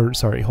that. Or,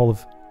 sorry, Hall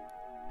of...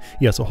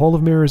 Yeah, so Hall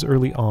of Mirrors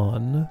early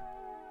on.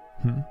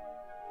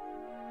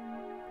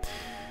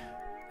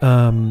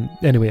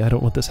 Anyway, I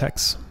don't want this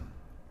hex.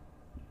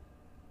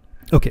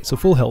 Okay, so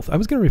full health. I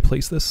was going to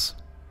replace this.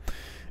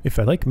 If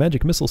I like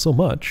magic missile so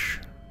much,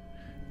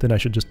 then I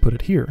should just put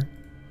it here.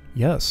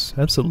 Yes,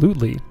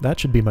 absolutely. That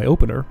should be my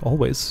opener,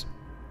 always.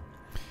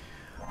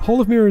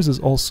 Hall of Mirrors is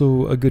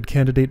also a good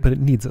candidate, but it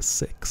needs a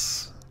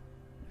 6.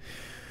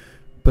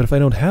 But if I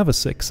don't have a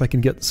 6, I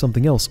can get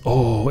something else.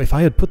 Oh, if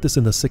I had put this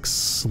in the 6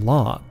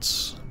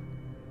 slot,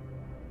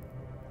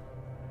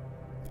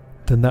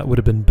 then that would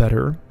have been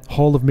better.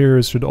 Hall of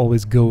Mirrors should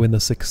always go in the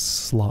 6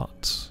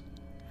 slot.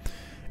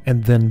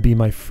 And then be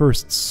my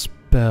first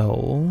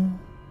spell.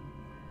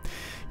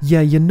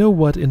 Yeah, you know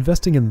what?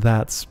 Investing in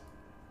that's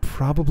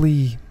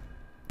probably...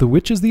 The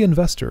witch is the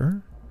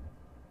investor.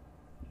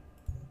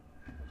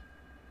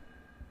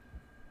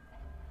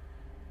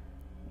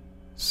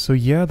 So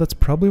yeah, that's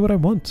probably what I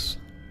want.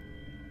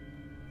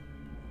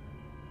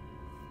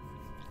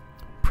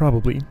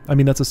 Probably. I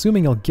mean, that's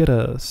assuming I'll get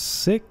a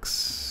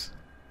 6.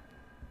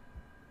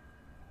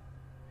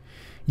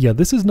 Yeah,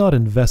 this is not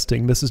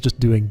investing, this is just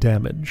doing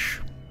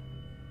damage.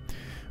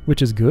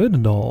 Which is good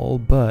and all,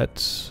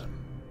 but...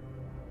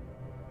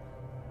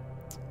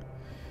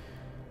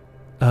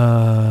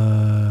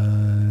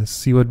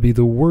 see, what'd be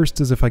the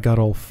worst is if I got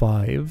all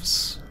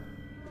 5s.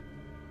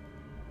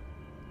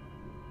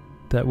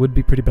 That would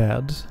be pretty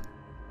bad.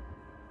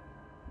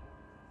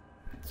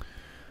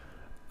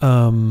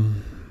 Alright,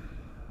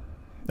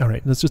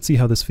 let's just see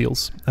how this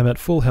feels. I'm at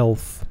full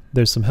health.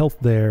 There's some health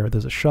there.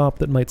 There's a shop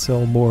that might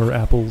sell more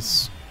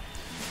apples.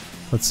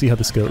 Let's see how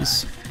this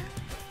goes.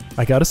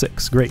 I got a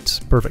 6. Great.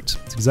 Perfect.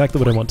 That's exactly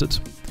what I wanted.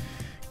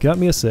 Got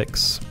me a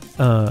 6.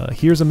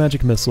 Here's a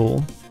magic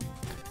missile.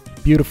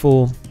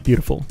 Beautiful,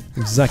 beautiful.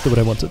 Exactly what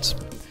I wanted.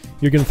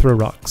 You're gonna throw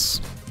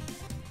rocks.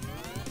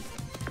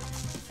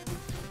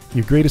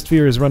 Your greatest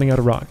fear is running out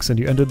of rocks, and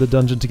you entered the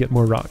dungeon to get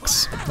more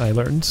rocks, I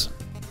learned.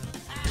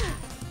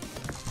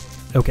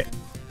 Okay.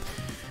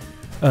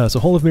 So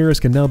Hall of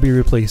Mirrors can now be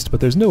replaced, but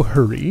there's no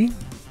hurry,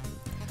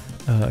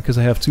 because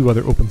I have 2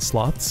 other open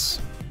slots.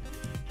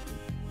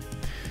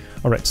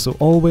 Alright, so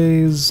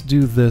always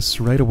do this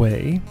right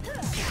away.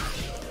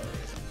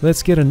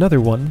 Let's get another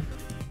one.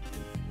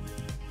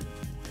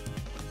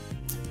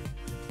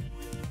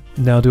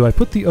 Now, do I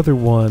put the other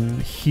one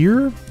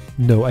here?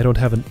 No, I don't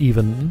have an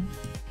even.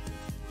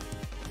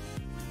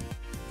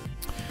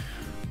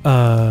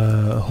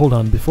 Hold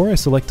on, before I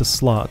select a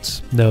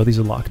slot... No, these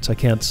are locked. I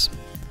can't...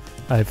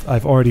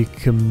 I've already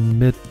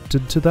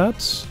committed to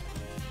that.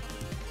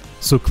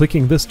 So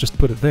clicking this just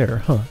put it there,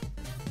 huh?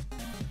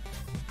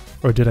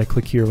 Or did I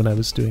click here when I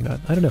was doing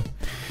that? I don't know.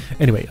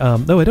 Anyway,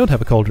 no, I don't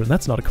have a cauldron.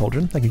 That's not a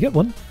cauldron. I can get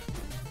one.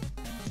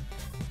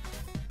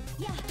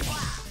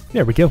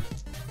 There we go.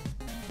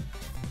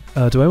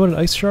 Do I want an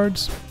ice shard?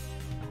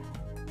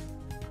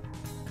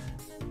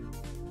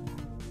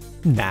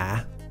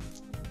 Nah.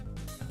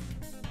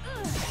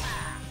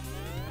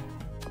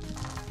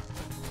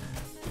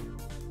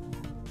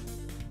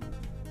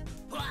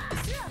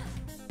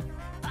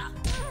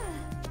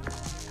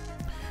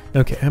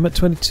 Okay, I'm at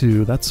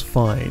 22, that's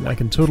fine. I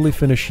can totally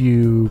finish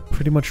you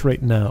pretty much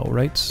right now,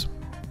 right?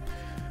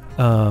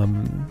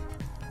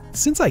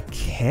 Since I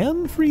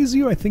can freeze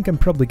you, I think I'm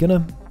probably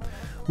gonna...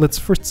 Let's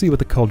first see what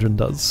the cauldron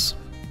does.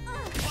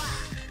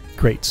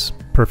 Great,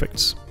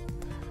 perfect.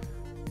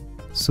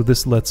 So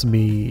this lets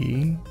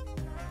me...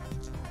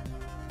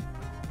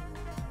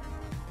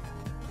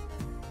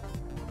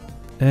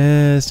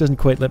 This doesn't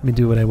quite let me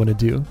do what I want to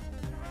do.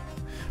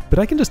 But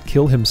I can just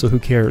kill him, so who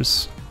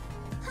cares?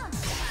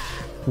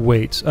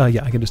 Wait,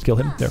 yeah, I can just kill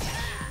him. There.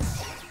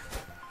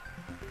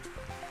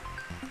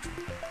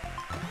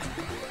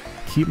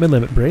 Keep my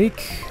limit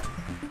break.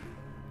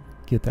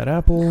 Get that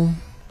apple.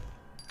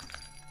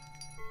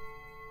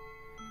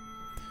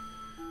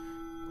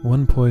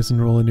 1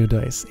 poison, roll a new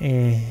dice.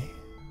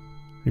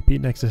 Repeat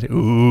next to...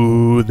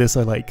 Ooh, this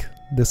I like.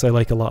 This I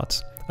like a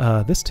lot.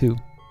 This too.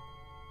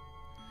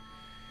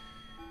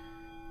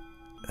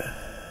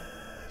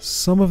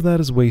 Some of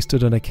that is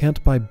wasted and I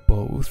can't buy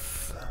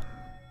both.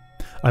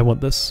 I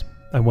want this.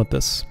 I want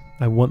this.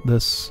 I want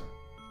this.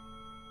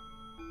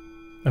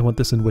 I want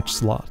this in which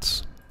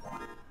slot?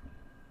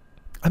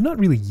 I'm not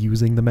really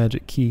using the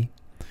magic key,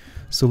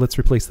 so let's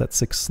replace that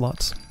 6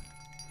 slot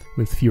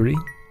with Fury.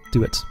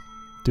 Do it.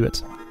 Do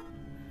it.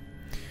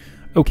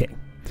 Okay.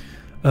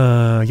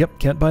 Yep,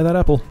 can't buy that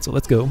apple, so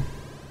let's go.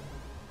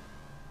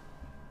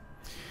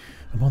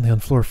 I'm only on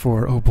floor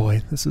 4. Oh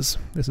boy, this is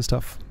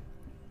tough.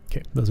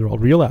 Okay, those are all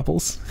real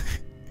apples.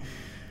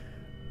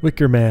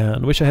 Wicker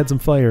Man. Wish I had some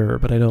fire,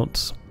 but I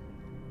don't.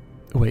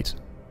 Wait.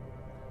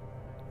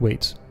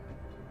 Wait.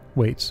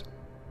 Wait.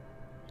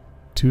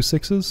 2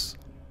 6s?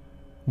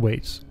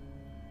 Wait.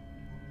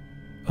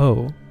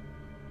 Oh.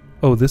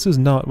 Oh, this is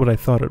not what I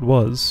thought it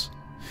was.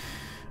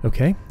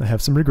 Okay, I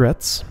have some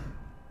regrets.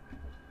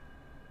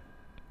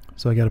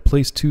 So I gotta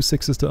place 2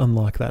 6s to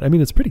unlock that. I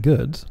mean, it's pretty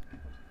good.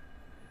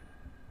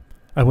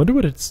 I wonder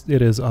what it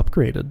is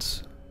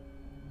upgraded.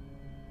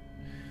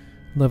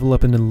 Level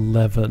up in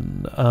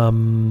 11.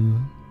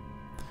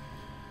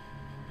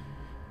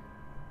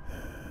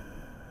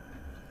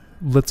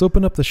 Let's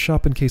open up the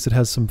shop in case it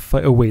has some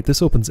fi- Oh wait,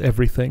 this opens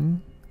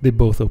everything. They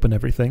both open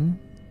everything.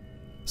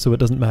 So it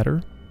doesn't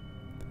matter.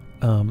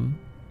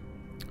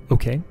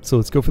 Okay, so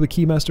let's go for the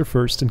Keymaster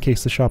first in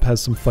case the shop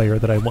has some fire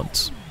that I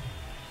want.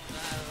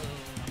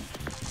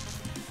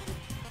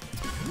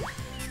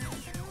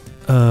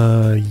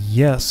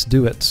 Yes,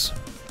 do it.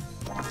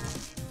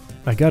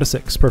 I got a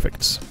 6,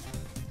 perfect.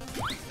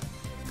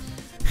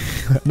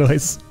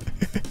 Nice.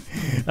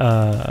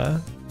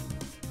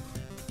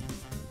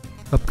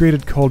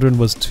 Upgraded Cauldron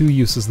was 2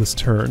 uses this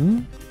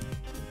turn.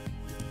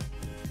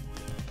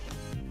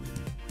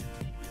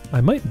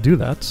 I might do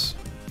that.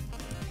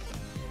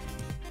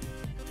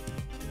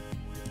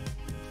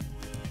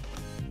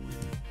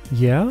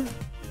 Yeah?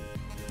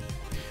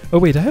 Oh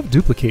wait, I have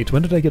Duplicate.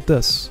 When did I get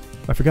this?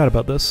 I forgot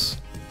about this.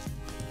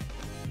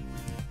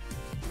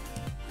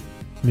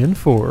 Min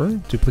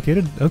 4,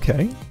 duplicated,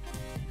 okay.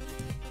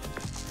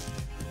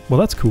 Well,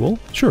 that's cool.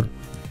 Sure.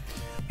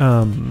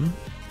 I'm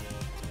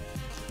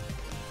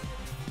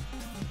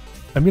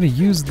gonna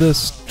use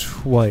this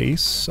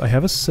twice. I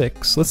have a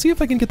 6. Let's see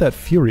if I can get that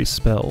Fury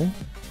spell.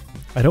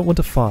 I don't want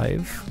a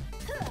 5.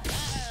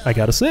 I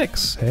got a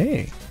 6.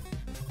 Hey.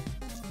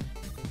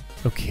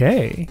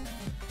 Okay.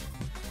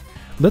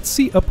 Let's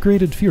see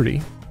upgraded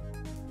Fury.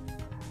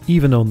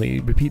 Even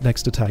only. Repeat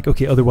next attack.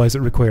 Okay, otherwise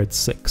it required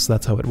 6.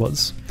 That's how it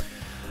was.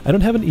 I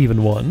don't have an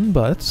even one,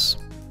 but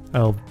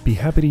I'll be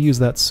happy to use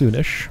that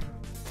soonish.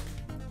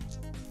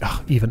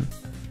 Ah, even.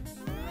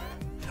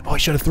 Oh, I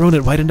should have thrown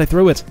it. Why didn't I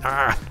throw it?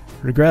 Ah,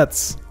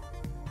 regrets.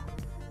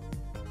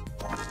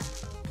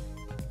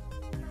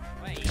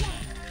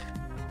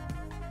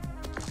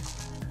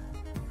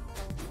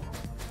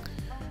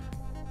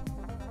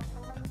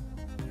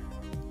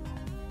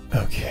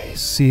 Okay,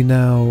 see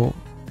now...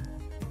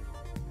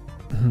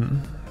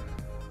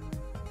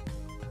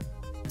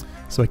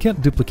 So I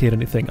can't duplicate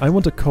anything. I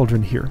want a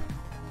cauldron here.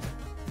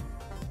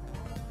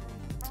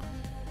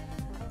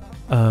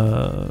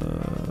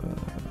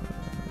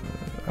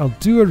 I'll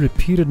do a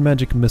repeated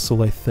magic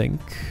missile, I think.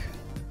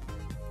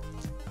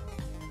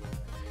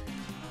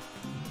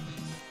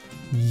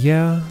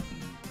 Yeah.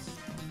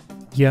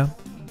 Yeah.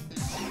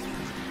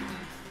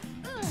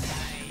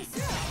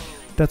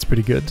 That's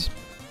pretty good.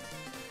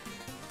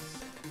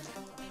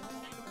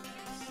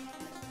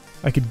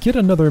 I could get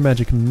another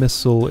magic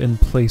missile in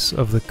place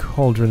of the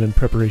cauldron in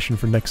preparation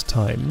for next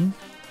time.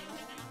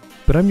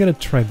 But I'm gonna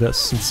try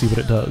this and see what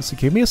it does. It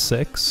gave me a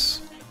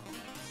 6.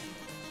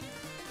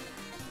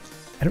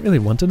 I don't really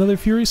want another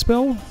Fury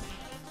spell,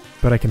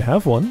 but I can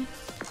have one.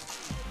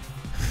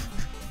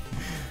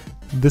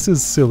 This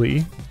is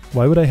silly.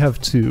 Why would I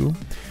have 2?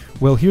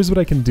 Well, here's what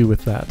I can do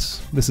with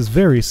that. This is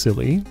very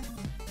silly,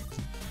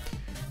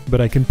 but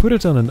I can put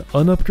it on an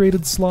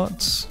unupgraded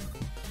slot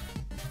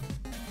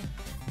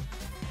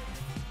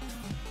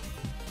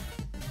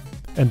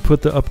and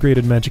put the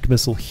upgraded magic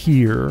missile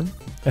here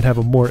and have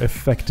a more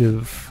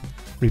effective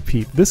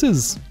repeat. This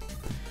is...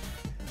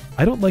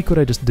 I don't like what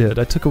I just did.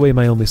 I took away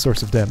my only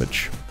source of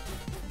damage.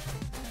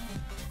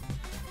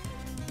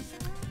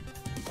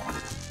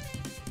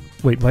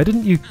 Wait, why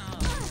didn't you...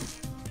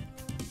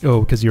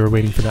 Oh, because you were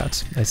waiting for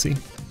that. I see.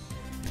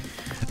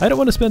 I don't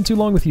want to spend too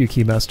long with you,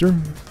 Keymaster.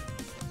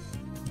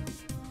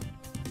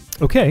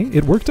 Okay,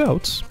 it worked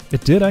out.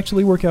 It did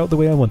actually work out the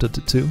way I wanted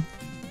it to.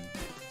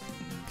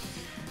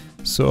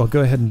 So I'll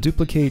go ahead and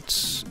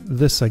duplicate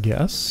this, I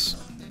guess,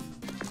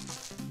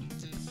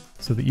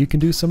 so that you can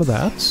do some of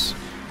that.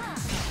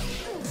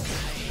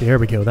 There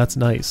we go, that's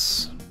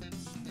nice.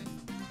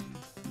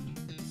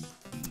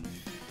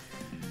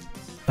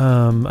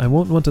 I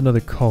won't want another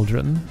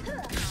cauldron,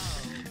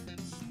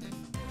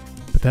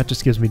 but that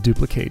just gives me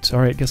duplicate.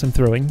 Alright, guess I'm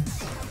throwing.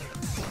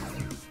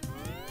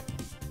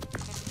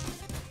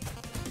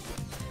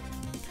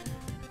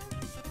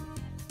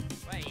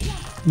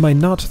 My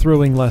not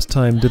throwing last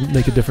time didn't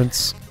make a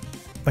difference,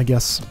 I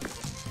guess.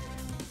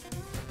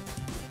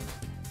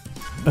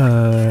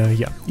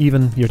 Yeah,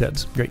 even, you're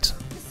dead. Great.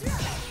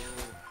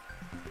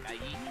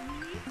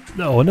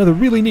 Oh, another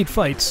really neat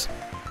fight!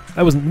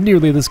 I wasn't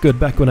nearly this good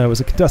back when I was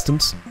a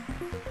contestant.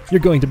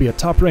 You're going to be a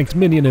top-ranked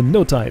minion in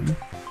no time.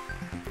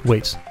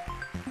 Wait.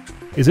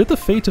 Is it the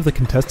fate of the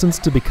contestants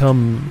to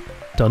become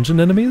dungeon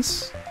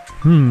enemies?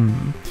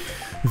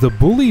 The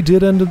bully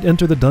did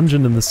enter the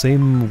dungeon in the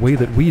same way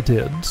that we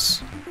did.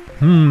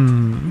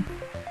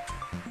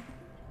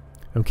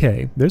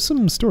 Okay, there's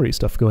some story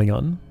stuff going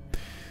on.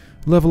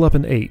 Level up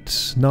in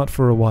 8, not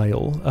for a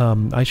while.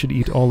 I should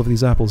eat all of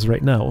these apples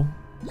right now.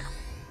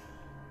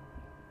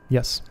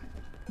 Yes.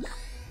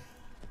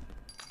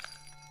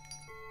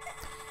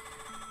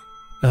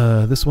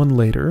 This one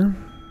later.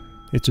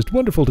 It's just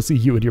wonderful to see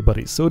you and your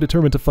buddies so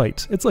determined to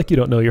fight. It's like you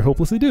don't know you're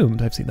hopelessly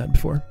doomed. I've seen that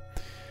before.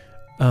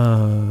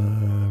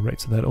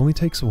 Right, so that only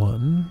takes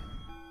 1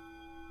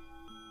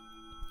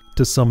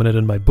 to summon it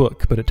in my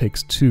book, but it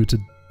takes 2 to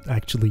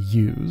actually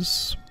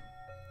use.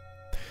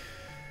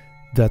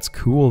 That's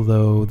cool,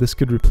 though. This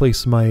could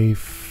replace my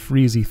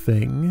freezy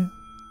thing.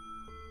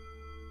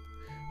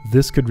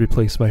 This could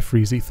replace my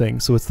freezy thing,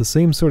 so it's the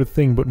same sort of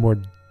thing, but more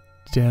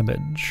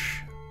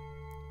damage.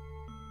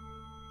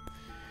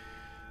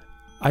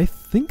 I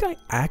think I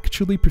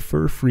actually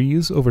prefer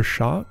freeze over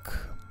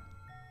shock.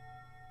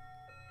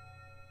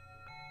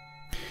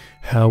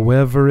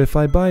 However, if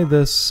I buy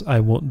this, I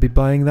won't be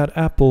buying that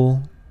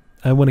apple.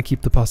 I want to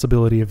keep the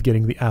possibility of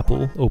getting the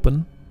apple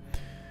open.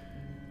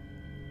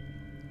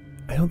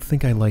 I don't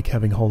think I like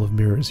having Hall of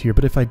Mirrors here,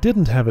 but if I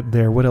didn't have it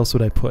there, what else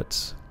would I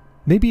put?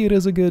 Maybe it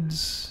is a good...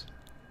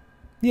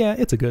 Yeah,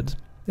 it's a good.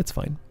 It's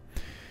fine.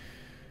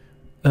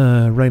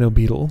 Rhino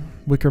Beetle.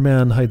 Wicker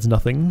Man hides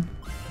nothing.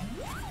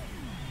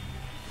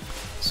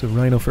 So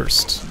Rhino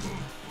first.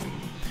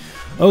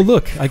 Oh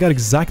look, I got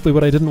exactly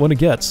what I didn't want to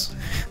get.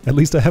 At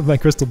least I have my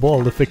crystal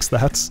ball to fix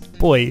that.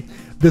 Boy,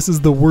 this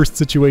is the worst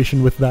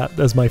situation with that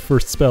as my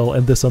first spell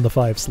and this on the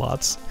 5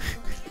 slots.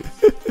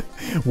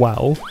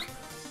 Wow.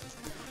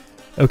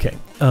 Okay,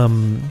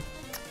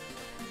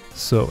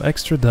 so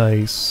extra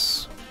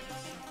dice,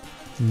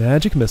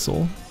 magic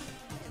missile,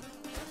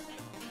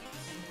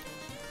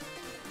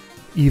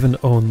 even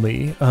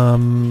only.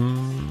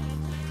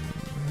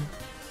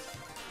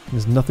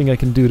 There's nothing I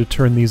can do to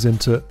turn these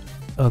into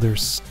other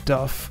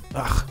stuff.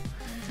 Ugh.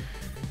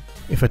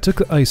 If I took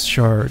the ice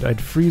shard,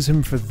 I'd freeze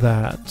him for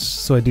that,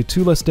 so I'd do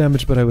 2 less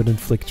damage, but I would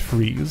inflict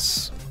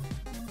freeze.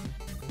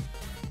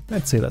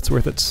 I'd say that's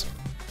worth it.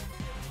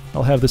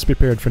 I'll have this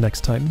prepared for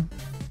next time.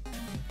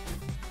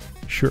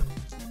 Sure.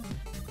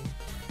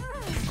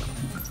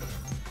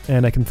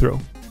 And I can throw.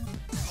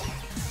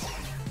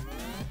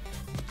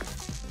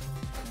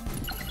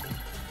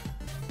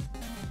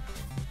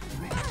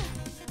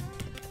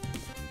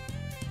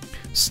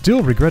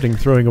 Still regretting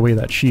throwing away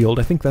that shield.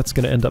 I think that's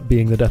going to end up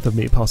being the death of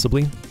me,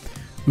 possibly.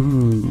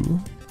 Ooh.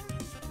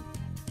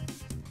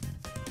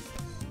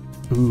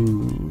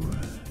 Ooh.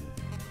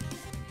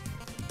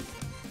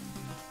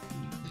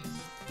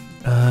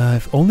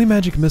 If only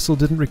Magic Missile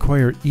didn't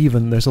require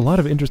even, there's a lot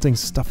of interesting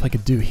stuff I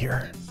could do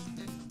here.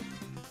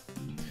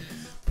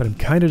 But I'm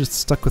kind of just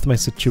stuck with my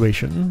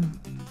situation.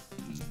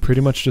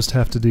 Pretty much just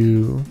have to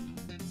do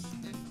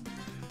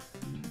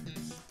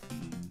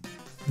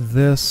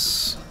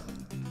this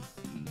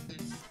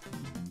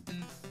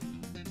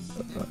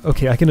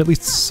Okay, I can at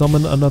least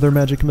summon another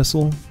magic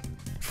missile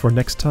for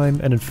next time,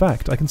 and in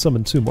fact, I can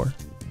summon 2 more.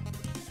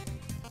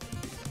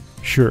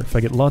 Sure, if I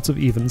get lots of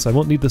evens, I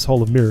won't need this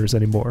Hall of Mirrors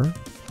anymore.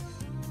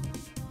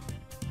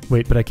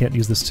 Wait, but I can't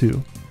use this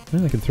too.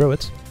 I can throw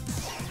it.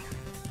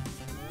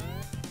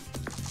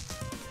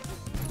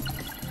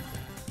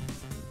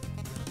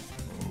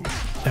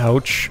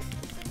 Ouch.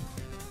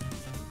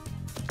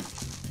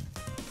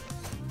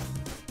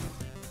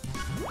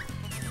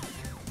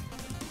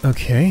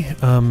 Okay,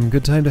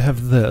 good time to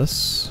have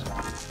this.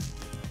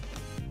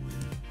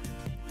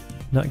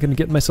 Not gonna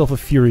get myself a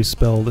Fury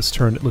spell this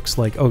turn, it looks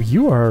like. Oh,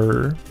 you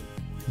are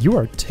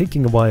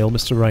taking a while,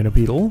 Mr. Rhino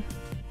Beetle.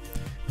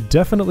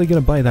 Definitely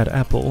gonna buy that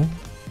apple.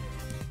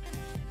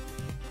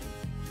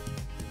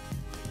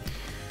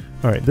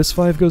 Alright, this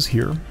 5 goes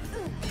here.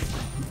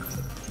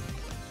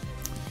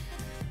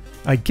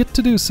 I get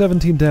to do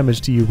 17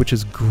 damage to you, which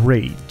is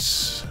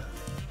great.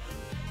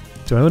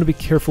 Do I want to be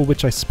careful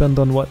which I spend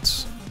on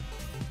what?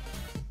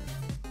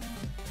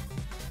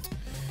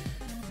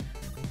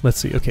 Let's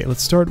see. Okay,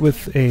 let's start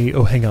with a...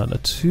 Oh, hang on. A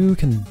 2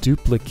 can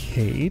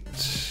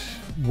duplicate.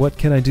 What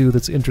can I do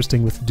that's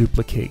interesting with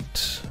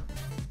duplicate?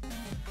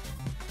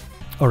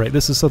 Alright,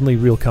 this is suddenly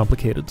real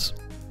complicated.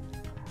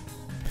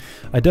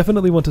 I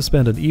definitely want to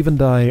spend an even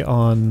die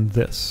on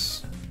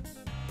this.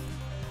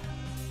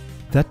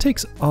 That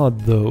takes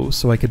odd, though,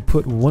 so I could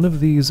put one of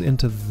these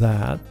into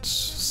that,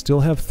 still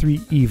have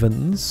 3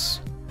 evens,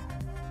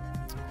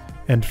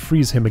 and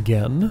freeze him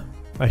again.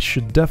 I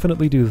should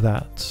definitely do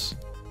that.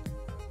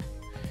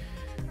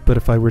 But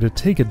if I were to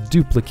take a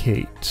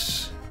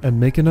duplicate and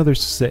make another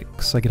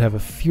 6, I could have a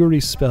Fury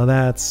spell.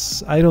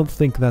 I don't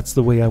think that's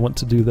the way I want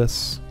to do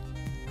this.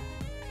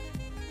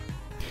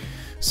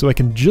 So I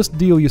can just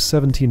deal you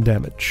 17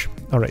 damage.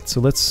 Alright,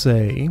 so let's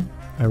say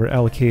I were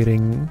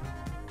allocating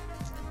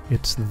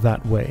it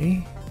that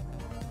way.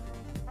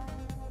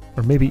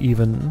 Or maybe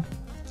even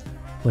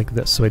like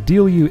this. So I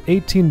deal you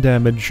 18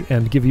 damage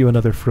and give you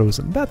another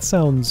frozen. That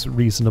sounds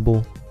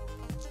reasonable.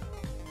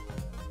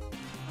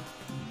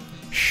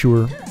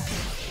 Sure.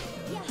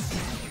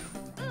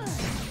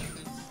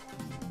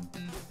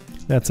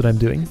 That's what I'm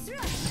doing.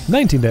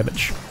 19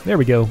 damage. There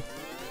we go.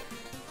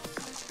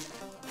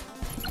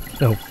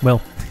 Oh,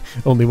 well,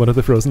 only one of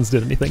the Frozens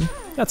did anything.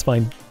 That's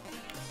fine.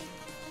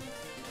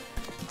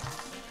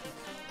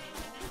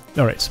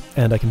 Alright,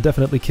 and I can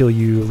definitely kill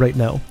you right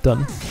now.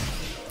 Done.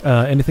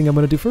 Anything I'm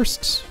going to do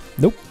first?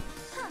 Nope.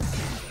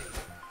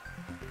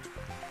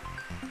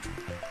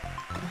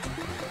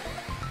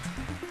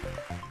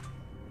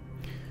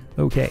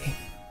 Okay.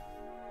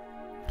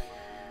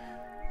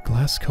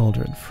 Glass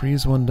Cauldron.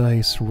 Freeze 1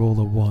 dice, roll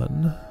a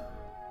 1.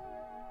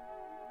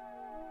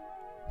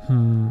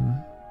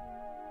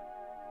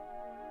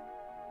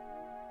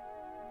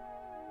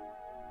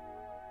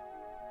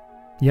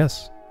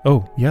 Yes.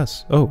 Oh,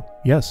 yes. Oh,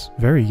 yes.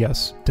 Very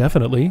yes.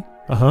 Definitely.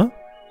 Uh-huh.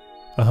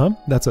 Uh-huh.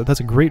 That's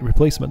a great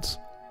replacement.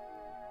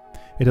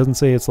 It doesn't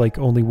say it's like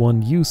only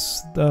 1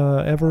 use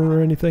ever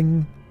or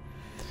anything.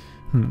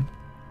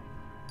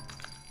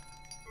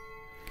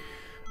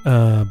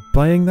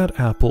 Buying that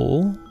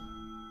apple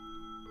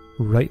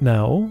right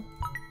now.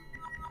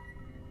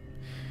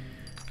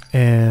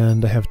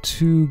 And I have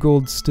 2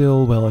 gold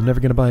still. Well, I'm never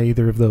going to buy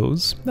either of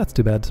those. That's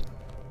too bad.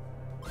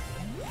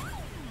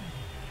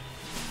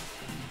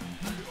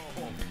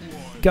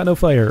 Got no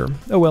fire.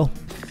 Oh well.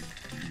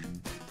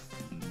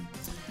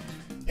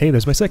 Hey,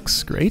 there's my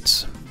 6.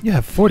 Great. You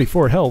have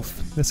 44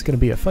 health. This is going to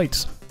be a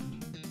fight.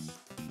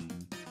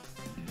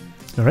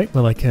 Alright,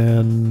 well I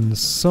can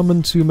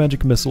summon 2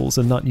 magic missiles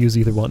and not use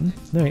either one.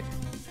 Alright.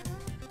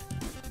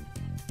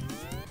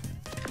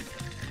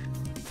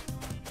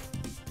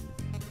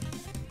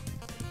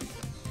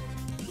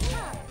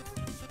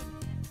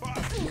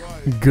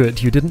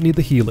 Good, you didn't need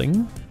the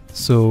healing.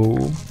 So,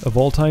 of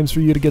all times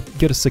for you to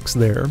get a 6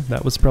 there,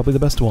 that was probably the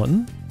best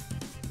one.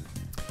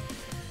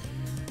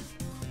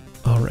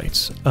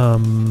 Alright,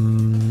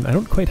 I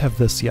don't quite have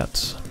this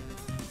yet.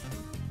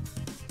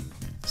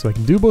 So I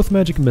can do both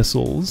magic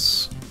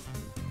missiles.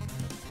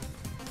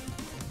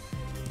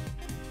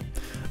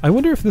 I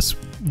wonder if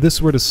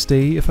this were to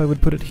stay, if I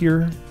would put it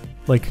here.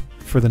 Like,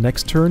 for the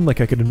next turn, like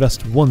I could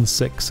invest 1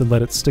 6 and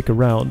let it stick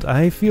around.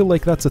 I feel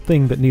like that's a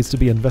thing that needs to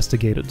be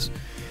investigated.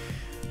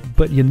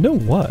 But you know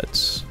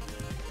what?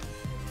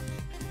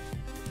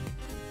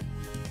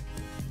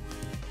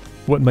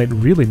 What might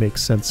really make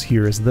sense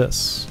here is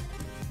this.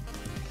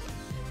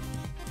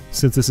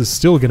 Since this is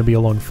still going to be a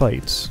long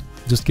fight,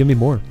 just give me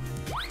more.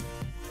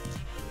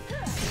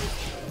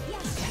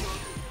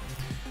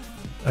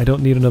 I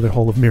don't need another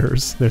Hall of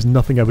Mirrors. There's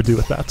nothing I would do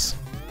with that.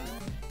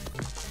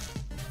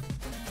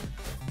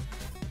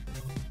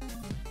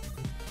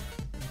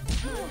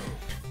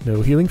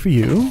 No healing for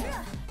you.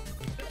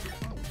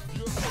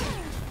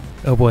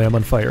 Oh boy, I'm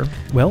on fire.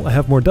 Well, I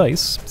have more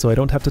dice, so I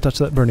don't have to touch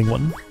that burning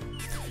one.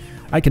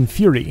 I can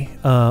Fury,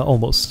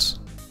 almost.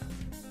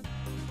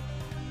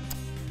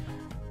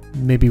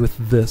 Maybe with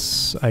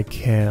this I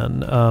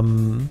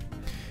can.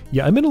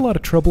 Yeah, I'm in a lot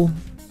of trouble,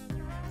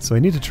 so I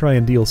need to try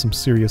and deal some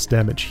serious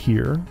damage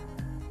here.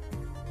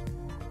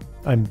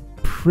 I'm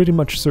pretty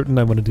much certain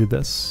I want to do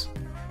this.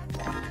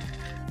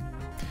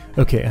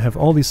 Okay, I have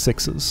all these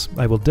 6s.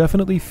 I will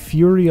definitely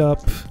Fury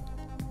up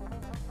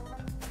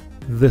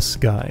this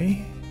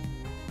guy.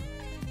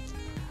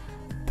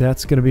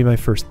 That's going to be my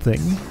first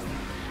thing.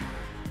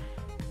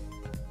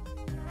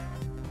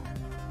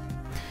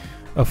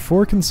 A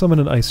 4 can summon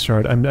an Ice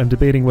Shard. I'm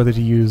debating whether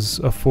to use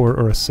a 4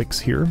 or a 6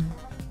 here.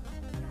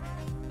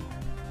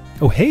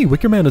 Oh hey,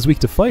 Wicker Man is weak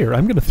to fire.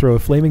 I'm going to throw a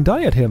Flaming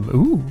Die at him.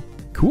 Ooh,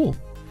 cool.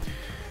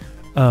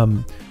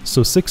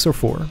 So 6 or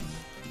 4.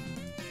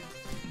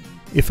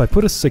 If I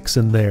put a 6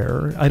 in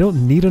there, I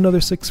don't need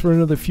another 6 for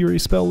another Fury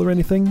spell or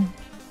anything.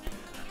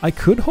 I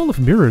could Hall of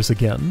Mirrors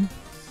again.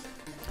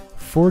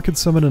 4 could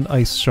summon an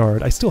Ice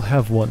Shard. I still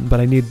have one, but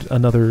I need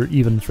another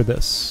even for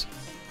this.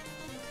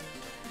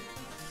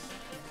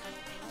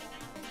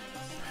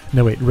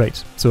 No wait,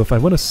 right. So if I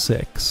want a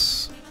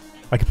 6,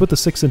 I could put the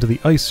 6 into the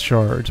Ice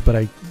Shard,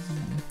 but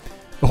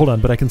hold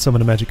on, but I can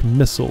summon a Magic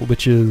Missile,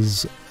 which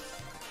is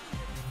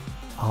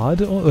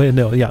odd? Oh,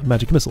 no, yeah,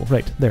 Magic Missile,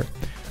 right, there.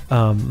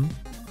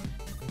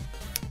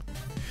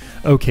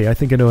 Okay, I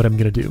think I know what I'm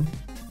gonna do.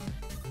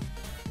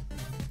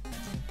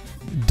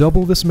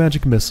 Double this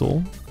Magic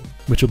Missile,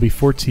 which will be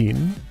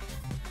 14.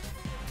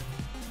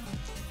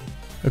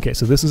 Okay,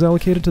 so this is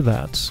allocated to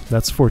that.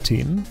 That's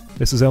 14.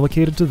 This is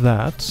allocated to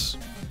that.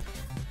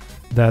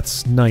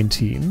 That's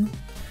 19.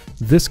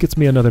 This gets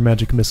me another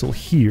Magic Missile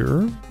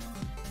here.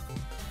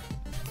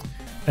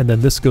 And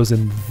then this goes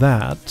in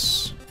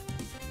that,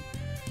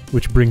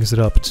 which brings it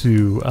up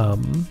to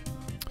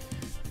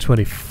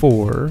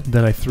 24.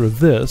 Then I throw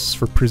this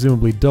for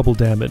presumably double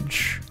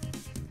damage.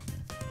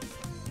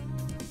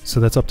 So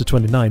that's up to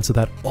 29, so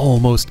that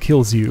almost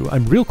kills you.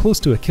 I'm real close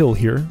to a kill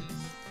here.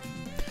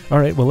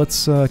 Alright, well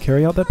let's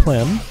carry out that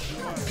plan.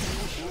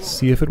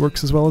 See if it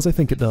works as well as I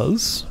think it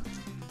does.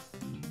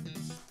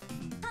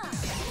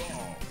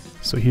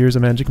 So here's a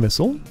Magic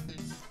Missile.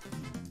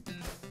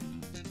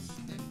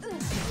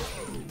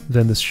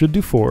 Then this should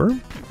do 4.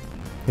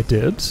 It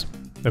did.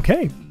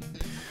 Okay.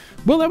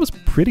 Well, that was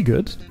pretty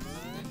good.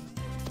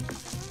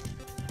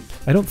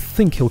 I don't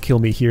think he'll kill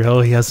me here.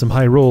 Oh, he has some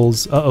high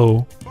rolls.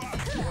 Uh-oh.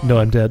 No,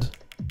 I'm dead.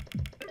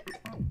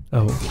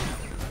 Oh.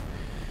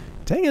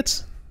 Dang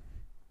it.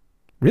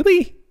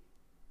 Really?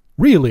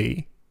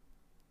 Really?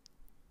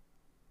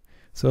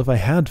 So if I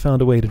had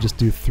found a way to just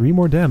do 3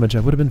 more damage,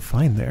 I would have been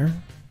fine there.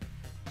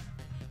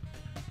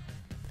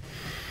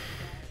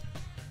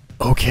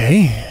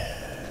 Okay.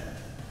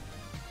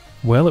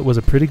 Well, it was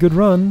a pretty good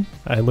run.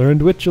 I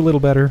learned Witch a little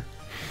better.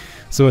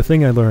 So a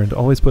thing I learned,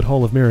 always put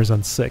Hall of Mirrors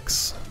on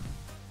 6.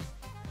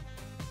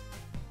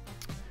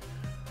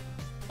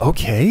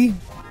 Okay.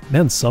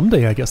 Man,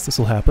 someday I guess this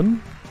will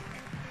happen.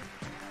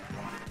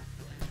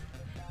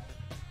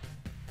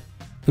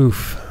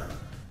 Oof.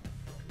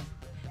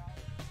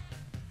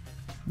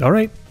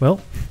 Alright,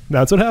 well,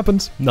 that's what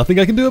happened. Nothing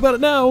I can do about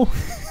it now!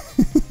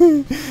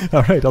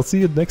 Alright, I'll see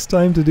you next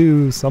time to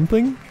do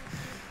something.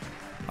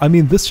 I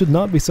mean, this should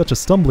not be such a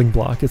stumbling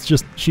block. It's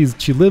just, she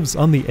lives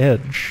on the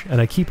edge, and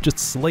I keep just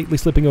slightly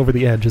slipping over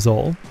the edge is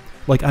all.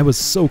 Like, I was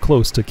so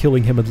close to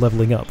killing him and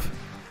leveling up.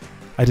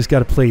 I just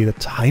gotta play a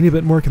tiny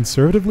bit more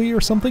conservatively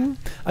or something.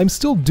 I'm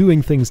still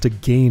doing things to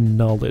gain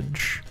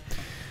knowledge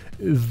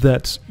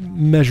that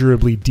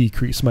measurably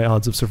decrease my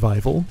odds of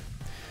survival.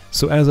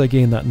 So as I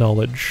gain that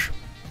knowledge,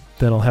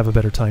 then I'll have a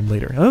better time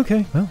later.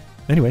 Okay, well,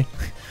 anyway.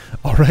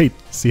 Alright,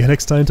 see you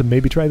next time to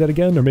maybe try that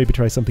again, or maybe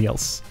try something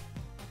else.